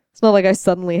 that's. It's not like I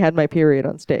suddenly had my period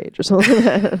on stage or something like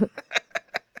that.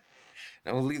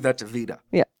 Now we'll leave that to Vida.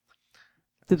 Yeah.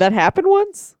 Did that happen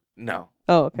once? No.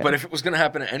 Oh, okay. But if it was going to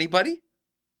happen to anybody,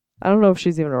 I don't know if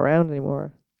she's even around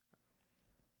anymore.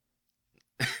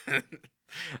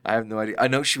 I have no idea. I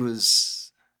know she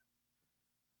was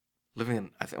living in,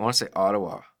 I want to say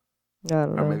Ottawa. I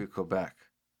don't know. Or maybe Quebec.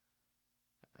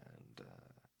 And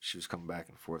she was coming back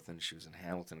and forth, and she was in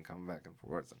Hamilton coming back and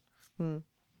forth. And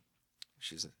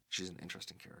she's an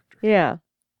interesting character. Yeah.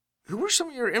 Who were some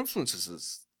of your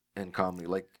influences in comedy?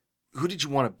 Like, who did you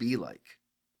want to be like?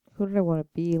 Who did I want to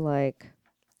be like?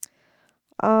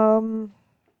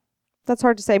 That's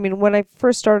hard to say. I mean, when I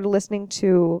first started listening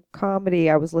to comedy,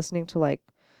 I was listening to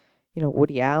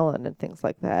Woody Allen and things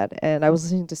like that. And I was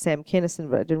listening to Sam Kinison,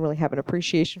 but I didn't really have an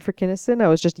appreciation for Kinison. I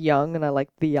was just young and I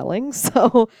liked the yelling,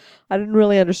 so I didn't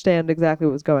really understand exactly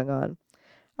what was going on.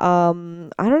 I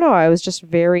don't know. I was just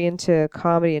very into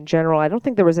comedy in general. I don't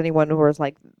think there was anyone who was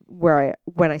like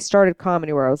when I started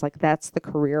comedy where I was like, that's the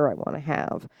career I want to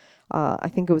have. I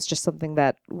think it was just something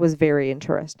that was very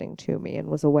interesting to me and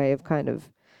was a way of kind of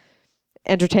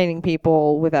entertaining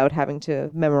people without having to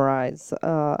memorize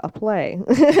a play.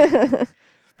 But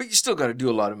you still got to do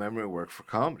a lot of memory work for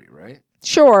comedy, right?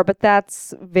 Sure, but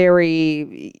that's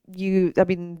very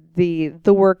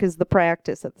the work is the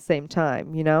practice at the same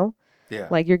time, Yeah.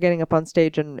 Like you're getting up on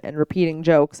stage and repeating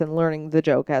jokes and learning the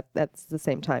joke at the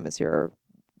same time as you're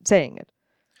saying it.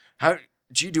 How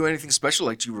do you do anything special?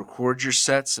 Like, do you record your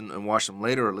sets and watch them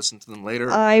later or listen to them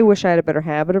later? I wish I had a better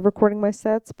habit of recording my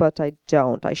sets, but I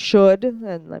don't. I should,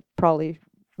 and I probably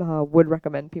would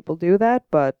recommend people do that,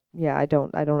 but yeah, I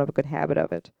don't have a good habit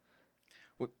of it.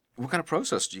 What kind of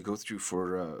process do you go through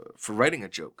for writing a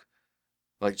joke?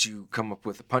 Like, do you come up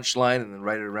with a punchline and then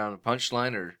write it around a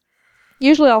punchline, or?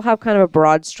 Usually I'll have kind of a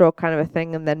broad stroke kind of a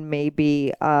thing, and then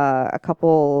maybe a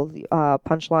couple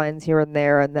punchlines here and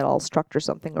there, and then I'll structure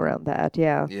something around that.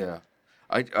 Yeah. Yeah,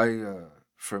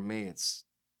 for me,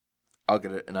 I'll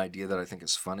get an idea that I think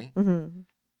is funny, Mm-hmm.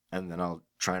 and then I'll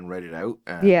try and write it out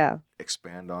and Yeah.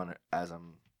 expand on it as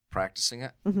I'm practicing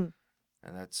it, Mm-hmm.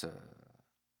 and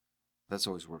that's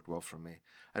always worked well for me.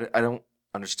 I don't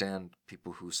understand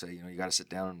people who say, you got to sit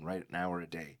down and write an hour a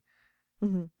day.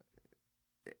 Mm-hmm.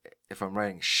 If I'm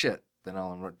writing shit, then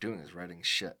all I'm doing is writing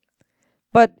shit.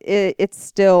 But it's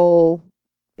still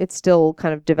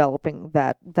kind of developing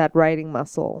that writing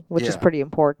muscle, which is Yeah. pretty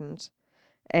important.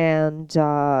 And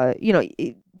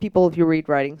people, if you read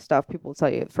writing stuff, people will tell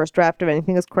you the first draft of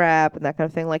anything is crap and that kind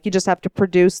of thing. Like, you just have to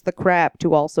produce the crap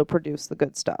to also produce the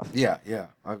good stuff. Yeah.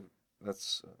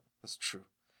 That's true.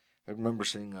 I remember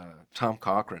seeing Tom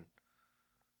Cochrane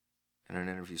in an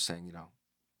interview saying,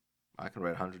 I can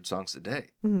write 100 songs a day.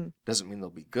 Mm-hmm. Doesn't mean they'll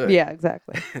be good. Yeah,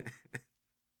 exactly.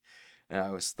 And I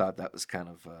always thought that was kind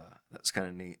of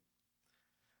neat.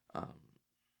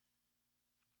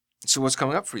 So what's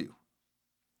coming up for you?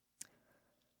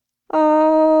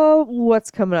 What's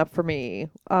coming up for me?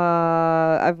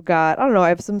 I don't know, I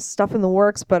have some stuff in the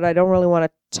works, but I don't really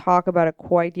want to talk about it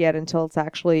quite yet until it's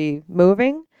actually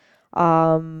moving.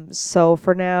 So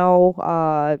for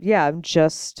now, yeah, I'm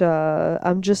just hosting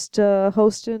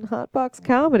Hotbox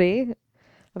Comedy.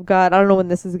 I don't know when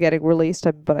this is getting released,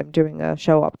 but I'm doing a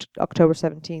show up October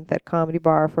 17th at Comedy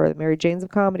Bar for the Mary Janes of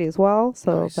Comedy as well.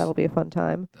 So Nice. That'll be a fun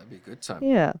time. That'd be a good time.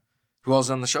 Yeah. Who else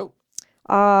on the show?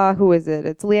 Who is it?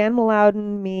 It's Leanne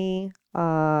Malowden, me,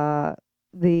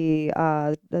 the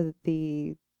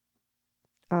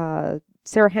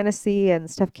Sarah Hennessy and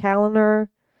Steph Callender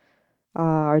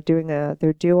are doing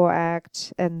their duo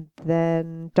act, and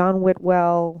then Don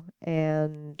Whitwell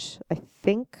and I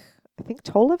think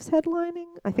Tolif's headlining.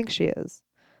 I think she is.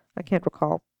 I can't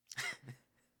recall.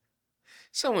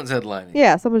 Someone's headlining.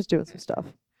 Yeah, someone's doing some stuff.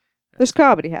 There's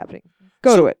comedy happening.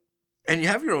 Go to it. And you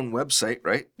have your own website,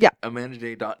 right? Yeah.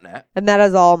 amandaday.net. And that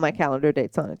has all my calendar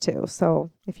dates on it too. So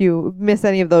if you miss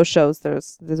any of those shows,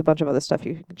 there's a bunch of other stuff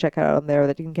you can check out on there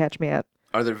that you can catch me at.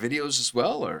 Are there videos as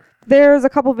well, or? There's a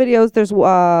couple videos. There's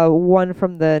one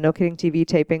from the No Kidding TV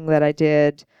taping that I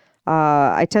did.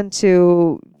 I tend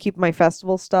to keep my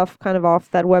festival stuff kind of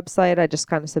off that website. I just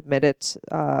kind of submit it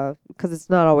because it's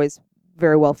not always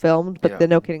very well filmed, but Yeah. the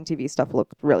No Kidding TV stuff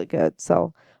looked really good.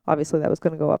 So obviously that was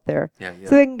going to go up there. Yeah.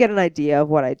 So they can get an idea of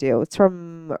what I do. It's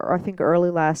from, I think, early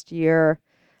last year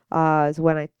is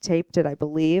when I taped it, I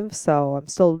believe. So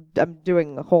I'm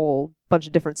doing a whole bunch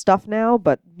of different stuff now,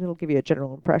 but it'll give you a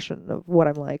general impression of what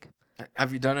I'm like.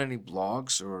 Have you done any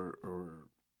blogs or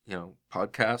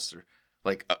podcasts, or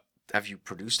like have you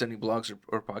produced any blogs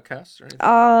or podcasts or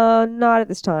anything? Not at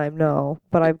this time, no.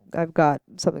 But I've got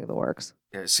something in the works.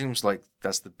 Yeah, it seems like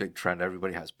that's the big trend.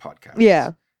 Everybody has podcasts.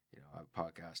 Yeah. I have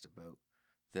a podcast about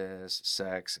this,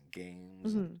 sex and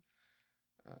games, and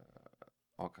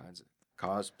all kinds of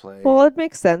cosplay. Well, it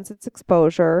makes sense. It's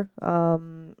exposure.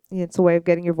 It's a way of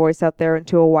getting your voice out there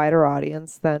into a wider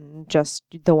audience than just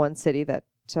the one city that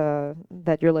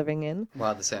you're living in.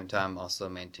 While at the same time also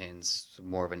maintains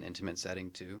more of an intimate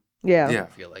setting too. Yeah. Yeah. You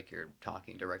feel like you're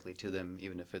talking directly to them,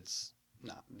 even if it's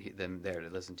not them there to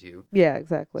listen to you. Yeah, Some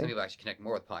exactly. people actually connect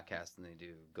more with podcasts than they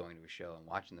do going to a show and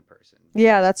watching the person.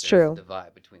 Yeah, that's There's true. a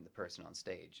divide between the person on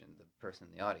stage and the person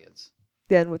in the audience.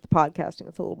 Then with the podcasting,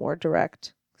 it's a little more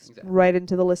direct, Exactly. right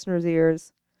into the listener's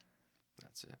ears.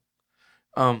 That's it.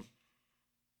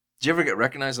 Did you ever get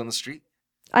recognized on the street?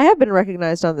 I have been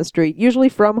recognized on the street, usually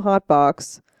from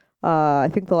Hotbox. I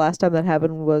think the last time that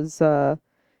happened was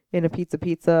in a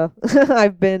pizza. I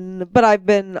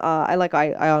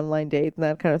online date and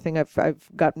that kind of thing. I've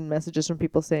gotten messages from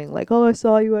people saying like, "Oh, I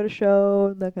saw you at a show,"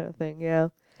 and that kind of thing. Yeah.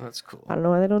 That's cool. I don't know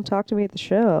why they don't talk to me at the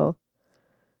show.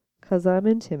 'Cause I'm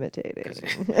intimidating.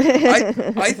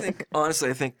 I think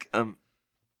honestly,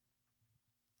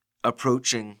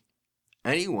 approaching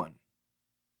anyone,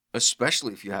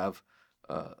 especially if you have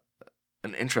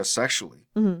an interest sexually,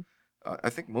 Mhm. I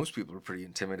think most people are pretty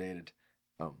intimidated,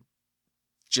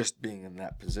 just being in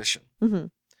that position.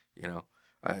 Mhm.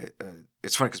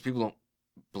 It's funny because people don't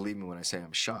believe me when I say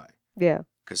I'm shy. Yeah.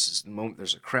 Because the moment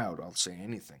there's a crowd, I'll say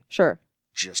anything Sure.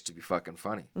 just to be fucking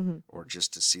funny, Mhm. or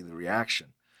just to see the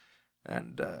reaction.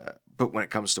 And but when it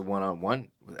comes to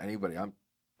one-on-one with anybody, I'm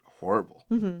horrible.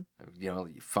 Mhm.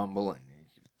 You fumble and you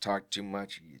talk too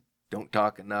much, or you don't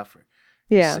talk enough, or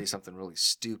Yeah. say something really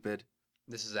stupid.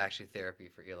 This is actually therapy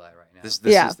for Eli right now. This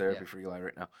Yeah. is therapy Yeah. for Eli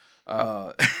right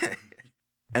now.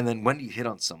 And then when do you hit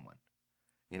on someone?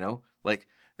 You know, like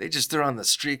they're on the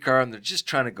streetcar and they're just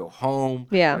trying to go home.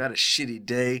 Yeah. They've had a shitty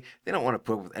day. They don't want to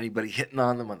put up with anybody hitting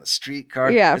on them on the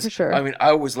streetcar. Yeah, for sure. I mean, I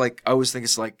always think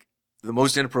it's like the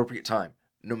most inappropriate time,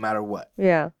 no matter what.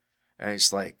 Yeah. And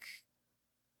it's like,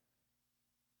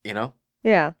 you know?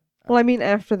 Yeah. Well, I mean,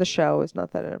 after the show is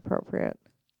not that inappropriate.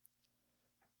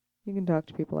 You can talk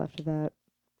to people after that.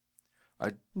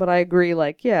 But I agree,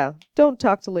 like, yeah, don't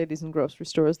talk to ladies in grocery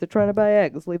stores. They're trying to buy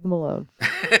eggs. Leave them alone.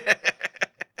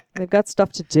 They've got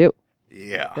stuff to do.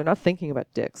 Yeah. They're not thinking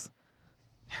about dicks.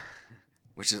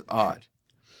 Which is odd.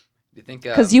 Do you think?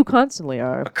 Because you constantly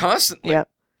are. Constantly. Yeah.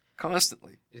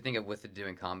 Constantly. Do you think of with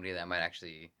doing comedy that might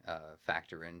actually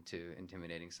factor into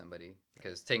intimidating somebody?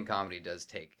 Because taking comedy does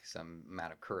take some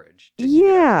amount of courage. To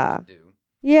Yeah. do.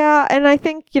 Yeah, and I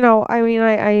think, I mean,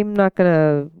 I'm not going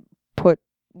to put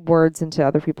words into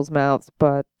other people's mouths,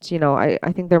 but,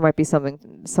 I think there might be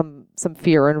some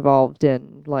fear involved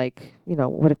in, like,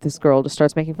 what if this girl just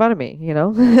starts making fun of me,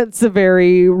 It's a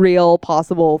very real,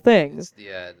 possible thing. It's the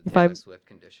If Taylor I'm- Swift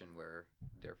condition where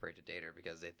they're afraid to date her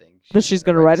because they think But she's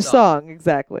going to write a song,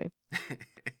 exactly.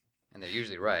 And they're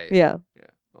usually right. Yeah. Yeah.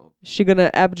 Well, Is she going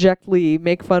to abjectly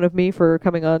make fun of me for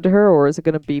coming on to her, or is it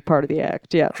going to be part of the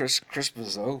act? Yeah. Chris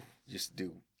Bizot used to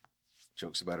do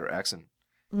jokes about her ex, and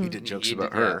he Mm. did jokes He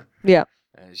about did, her. Yeah.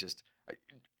 And it's just,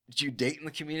 do you date in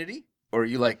the community? Or are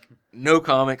you like, no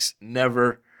comics,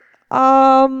 never?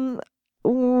 How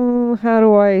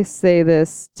do I say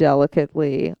this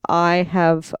delicately? I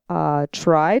have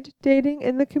tried dating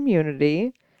in the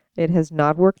community. It has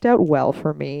not worked out well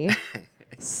for me.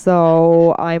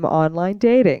 So I'm online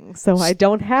dating. So I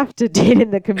don't have to date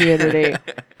in the community.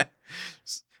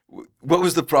 What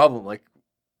was the problem?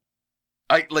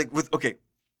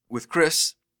 With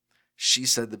Chris, she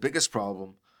said the biggest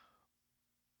problem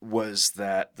was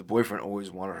that the boyfriend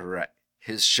always wanted her at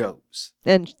his shows,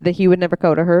 And that he would never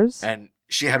go to hers. and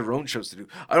she had her own shows to do.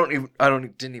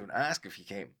 Didn't even ask if he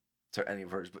came to any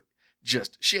of hers, but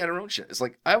just she had her own shit. It's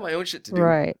like I have my own shit to do.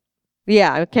 Right.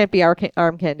 Yeah, it can't be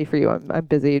arm candy for you. I'm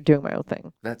busy doing my own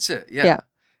thing. That's it. Yeah. Yeah.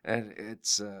 And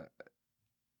it's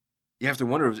you have to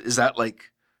wonder, is that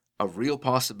like a real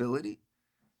possibility?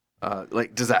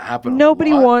 Does that happen?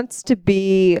 Nobody a lot? wants to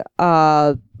be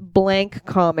blank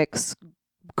comic's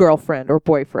girlfriend or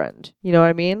boyfriend. You know what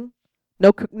I mean?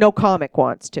 No comic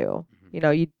wants to.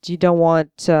 You don't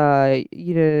want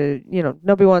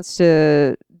nobody wants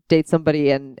to date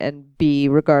somebody and be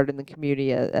regarded in the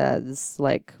community as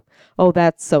like, oh,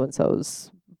 that's so and so's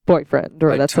boyfriend,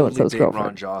 or I'd that's totally so and so's date girlfriend.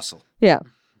 Ron Jossel. Yeah.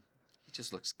 He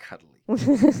just looks cuddly.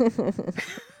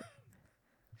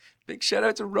 Big shout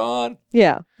out to Ron.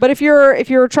 Yeah, but if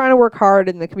you're trying to work hard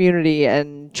in the community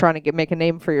and trying to make a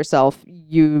name for yourself,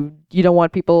 you don't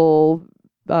want people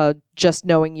just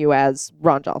knowing you as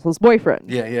Ron Jossel's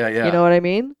boyfriend. Yeah. You know what I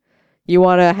mean? You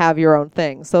want to have your own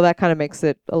thing, so that kind of makes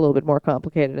it a little bit more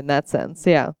complicated in that sense.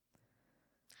 Yeah.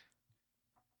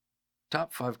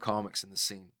 Top 5 comics in the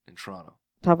scene in Toronto.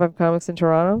 Top 5 comics in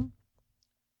Toronto.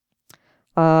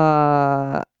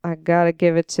 I gotta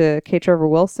give it to K. Trevor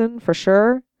Wilson for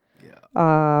sure.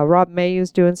 Yeah. Rob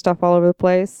Mayhew's doing stuff all over the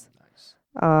place. Nice.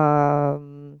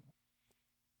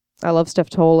 I love Steph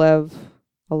Tolev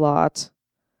a lot.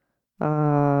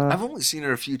 I've only seen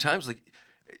her a few times. Like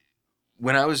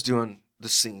when I was doing the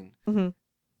scene, Mhm.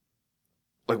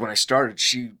 like when I started,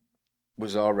 she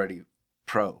was already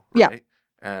pro, Yeah. right?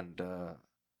 And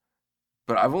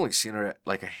but I've only seen her at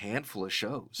like a handful of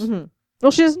shows. Mhm.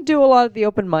 Well, she doesn't do a lot of the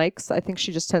open mics. I think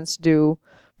she just tends to do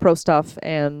pro stuff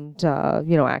and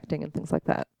acting and things like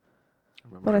that.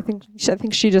 But I think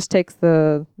she just takes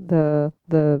the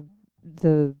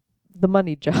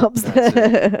money jobs.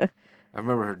 That's I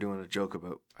remember her doing a joke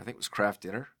about, I think it was Kraft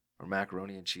Dinner or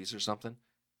macaroni and cheese or something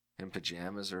in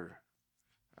pajamas, or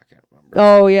I can't remember.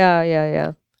 Oh yeah.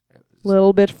 It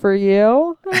Little bit for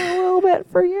you, a little bit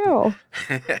for you.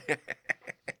 was-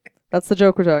 That's the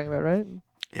joke we're talking about, right?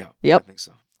 yeah. Yep. I think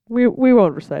so. We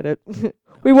won't recite it.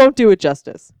 We won't do it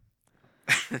justice.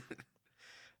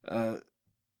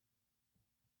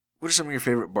 What are some of your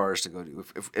favorite bars to go to?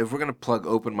 If we're gonna plug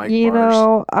open mic You bars,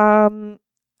 know,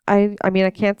 I mean, I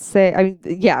can't say. I mean,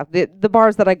 yeah, the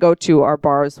bars that I go to are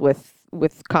bars with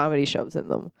comedy shows in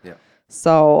them. Yeah.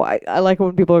 So I like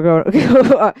when people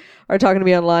are are talking to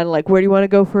me online, like, where do you want to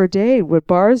go for a date? What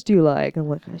bars do you like? I'm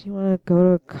like, do you want to go to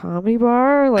a comedy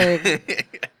bar?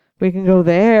 Like, we can go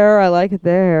there. I like it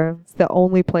there. It's the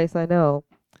only place I know.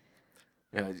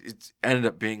 yeah, it ended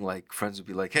up being like friends would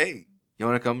be like, "Hey, you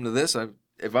want to come to this?"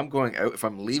 if I'm going out, if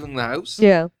I'm leaving the house,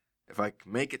 Yeah. if I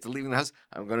can make it to leaving the house,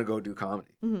 I'm gonna go do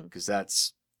comedy Mhm. because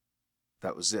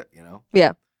that was it, you know.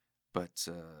 Yeah. But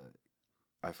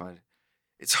I find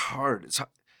it's hard.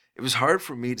 It was hard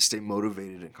for me to stay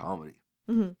motivated in comedy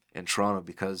Mhm. in Toronto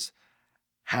because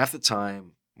half the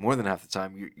time, more than half the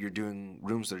time, you're doing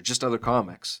rooms that are just other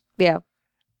comics. Yeah.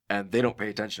 And they don't pay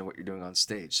attention to what you're doing on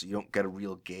stage, so you don't get a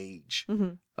real gauge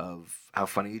Mhm. of how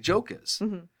funny a joke is.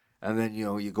 Mhm. And then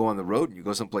you go on the road and you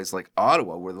go someplace like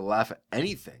Ottawa where they'll laugh at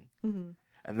anything, Mhm.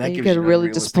 and that And you gives get a an really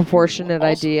unrealistic view disproportionate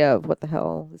also. idea of what the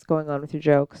hell is going on with your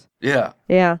jokes. Yeah,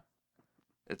 Yeah.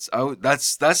 that's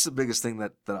the biggest thing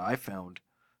that I found,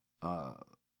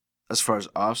 as far as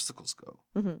obstacles go.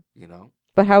 Mhm. You know,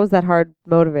 But how was that hard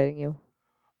motivating you?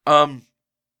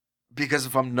 because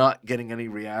if I'm not getting any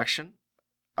reaction,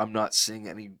 I'm not seeing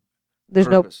any. There's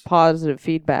Purpose. no positive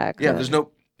feedback. Yeah, then. there's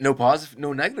no positive,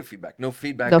 no negative feedback, no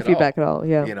feedback. no at feedback all. at all.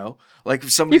 Yeah. You know, like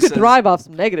if somebody You could says, thrive off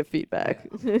some negative feedback.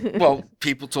 well,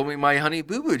 people told me my Honey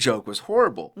Boo Boo joke was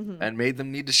horrible Mhm. and made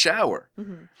them need to shower.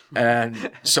 Mhm.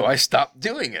 And so I stopped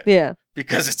doing it Yeah.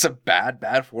 because it's a bad,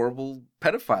 horrible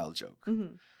pedophile joke.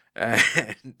 Mhm.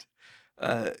 And,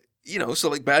 so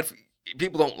like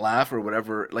people don't laugh or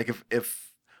whatever. Like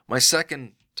if my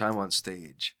second time on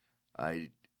stage, I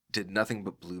did nothing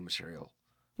but blue material.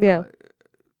 Yeah.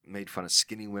 Made fun of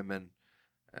skinny women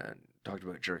and talked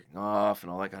about jerking off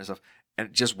and all that kind of stuff. And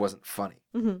it just wasn't funny.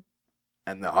 Mhm.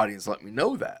 And the audience let me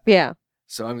know that. Yeah.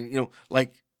 So, I mean,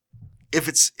 like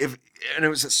and it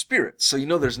was a spirit. So,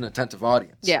 there's an attentive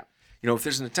audience. Yeah. If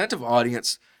there's an attentive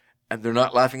audience and they're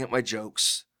not laughing at my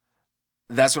jokes,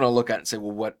 that's when I'll look at it and say,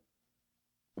 well,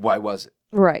 why was it?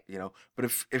 Right. But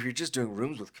if you're just doing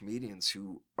rooms with comedians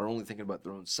who are only thinking about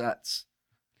their own sets,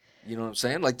 you know what I'm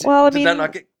saying? Like, Well, I did that mean,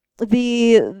 not get...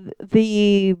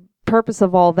 The purpose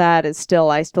of all that is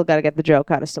I still got to get the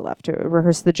joke out. I still have to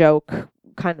rehearse the joke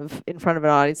kind of in front of an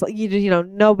audience. Like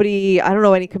nobody. I don't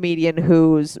know any comedian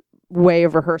whose way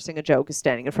of rehearsing a joke is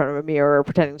standing in front of a mirror or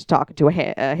pretending to talk into a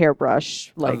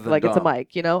hairbrush Other than like it's a Dom.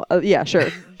 mic. Yeah, sure.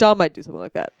 Dom might do something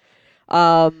like that.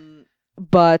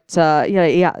 But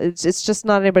it's just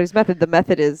not anybody's method. The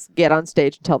method is get on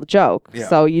stage and tell the joke. Yeah.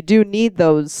 So you do need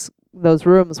those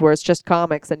rooms where it's just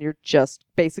comics and you're just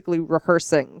basically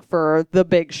rehearsing for the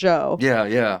big show.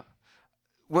 Yeah.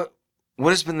 What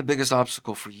has been the biggest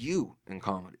obstacle for you in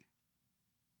comedy?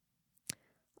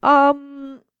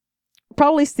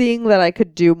 Probably seeing that I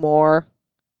could do more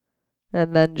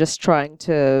and then just trying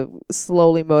to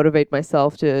slowly motivate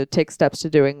myself to take steps to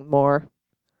doing more,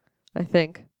 I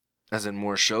think. As in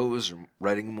more shows or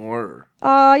writing more?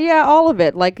 Yeah, all of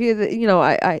it. Like,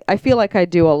 I feel like I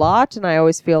do a lot, and I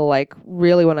always feel like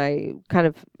really when I kind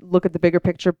of look at the bigger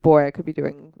picture, boy, I could be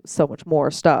doing so much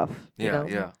more stuff.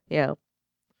 Yeah. Yeah.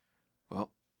 Well,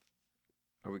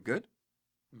 are we good?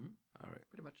 Mhm. All right.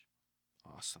 Pretty much.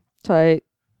 Awesome. Tight.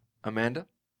 Amanda,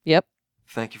 Yep.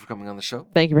 thank you for coming on the show.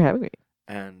 Thank you for having me.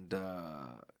 And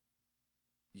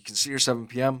you can see her 7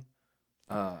 p.m.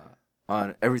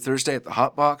 On every Thursday at the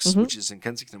Hot Box, Mhm. which is in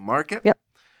Kensington Market. Yep.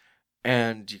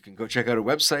 And you can go check out her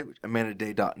website,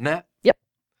 amandaday.net. Yep.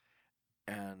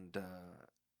 And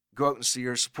go out and see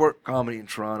her. Support comedy in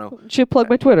Toronto. Should plug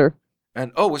my Twitter.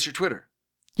 And, what's your Twitter?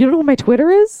 You don't know what my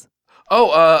Twitter is?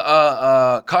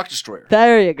 Cock Destroyer.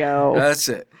 There you go. That's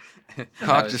it. Cock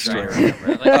I was trying to Destroyer. remember.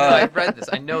 Like, no, I've read this.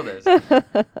 I know this.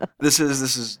 This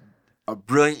is a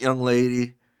brilliant young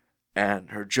lady, and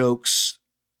her jokes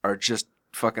are just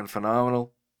fucking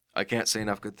phenomenal. I can't say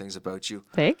enough good things about you.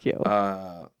 Thank you.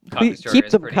 Cock Destroyer Keep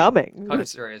is them pretty- coming. Cock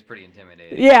Destroyer is pretty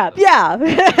intimidating. Yeah.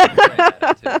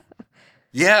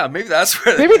 Yeah, maybe that's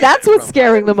where. Maybe that's what's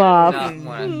scaring them off. Not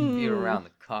want to be around the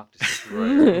Cock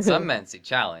Destroyer. Some men see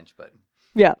challenge, but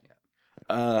Yeah.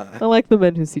 I like the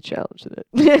men who see challenge in it.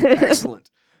 Excellent.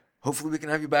 Hopefully, we can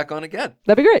have you back on again.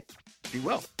 That'd be great. Be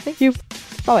well. Thank you.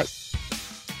 Bye.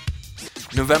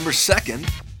 November 2nd,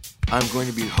 I'm going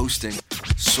to be hosting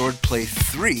Swordplay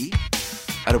 3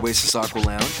 at Oasis Aqua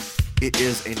Lounge. It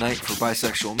is a night for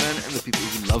bisexual men and the people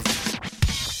who love them.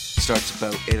 Starts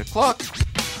about 8 o'clock.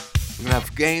 We're going to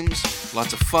have games,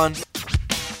 lots of fun,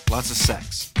 lots of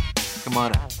sex. Come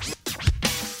on out.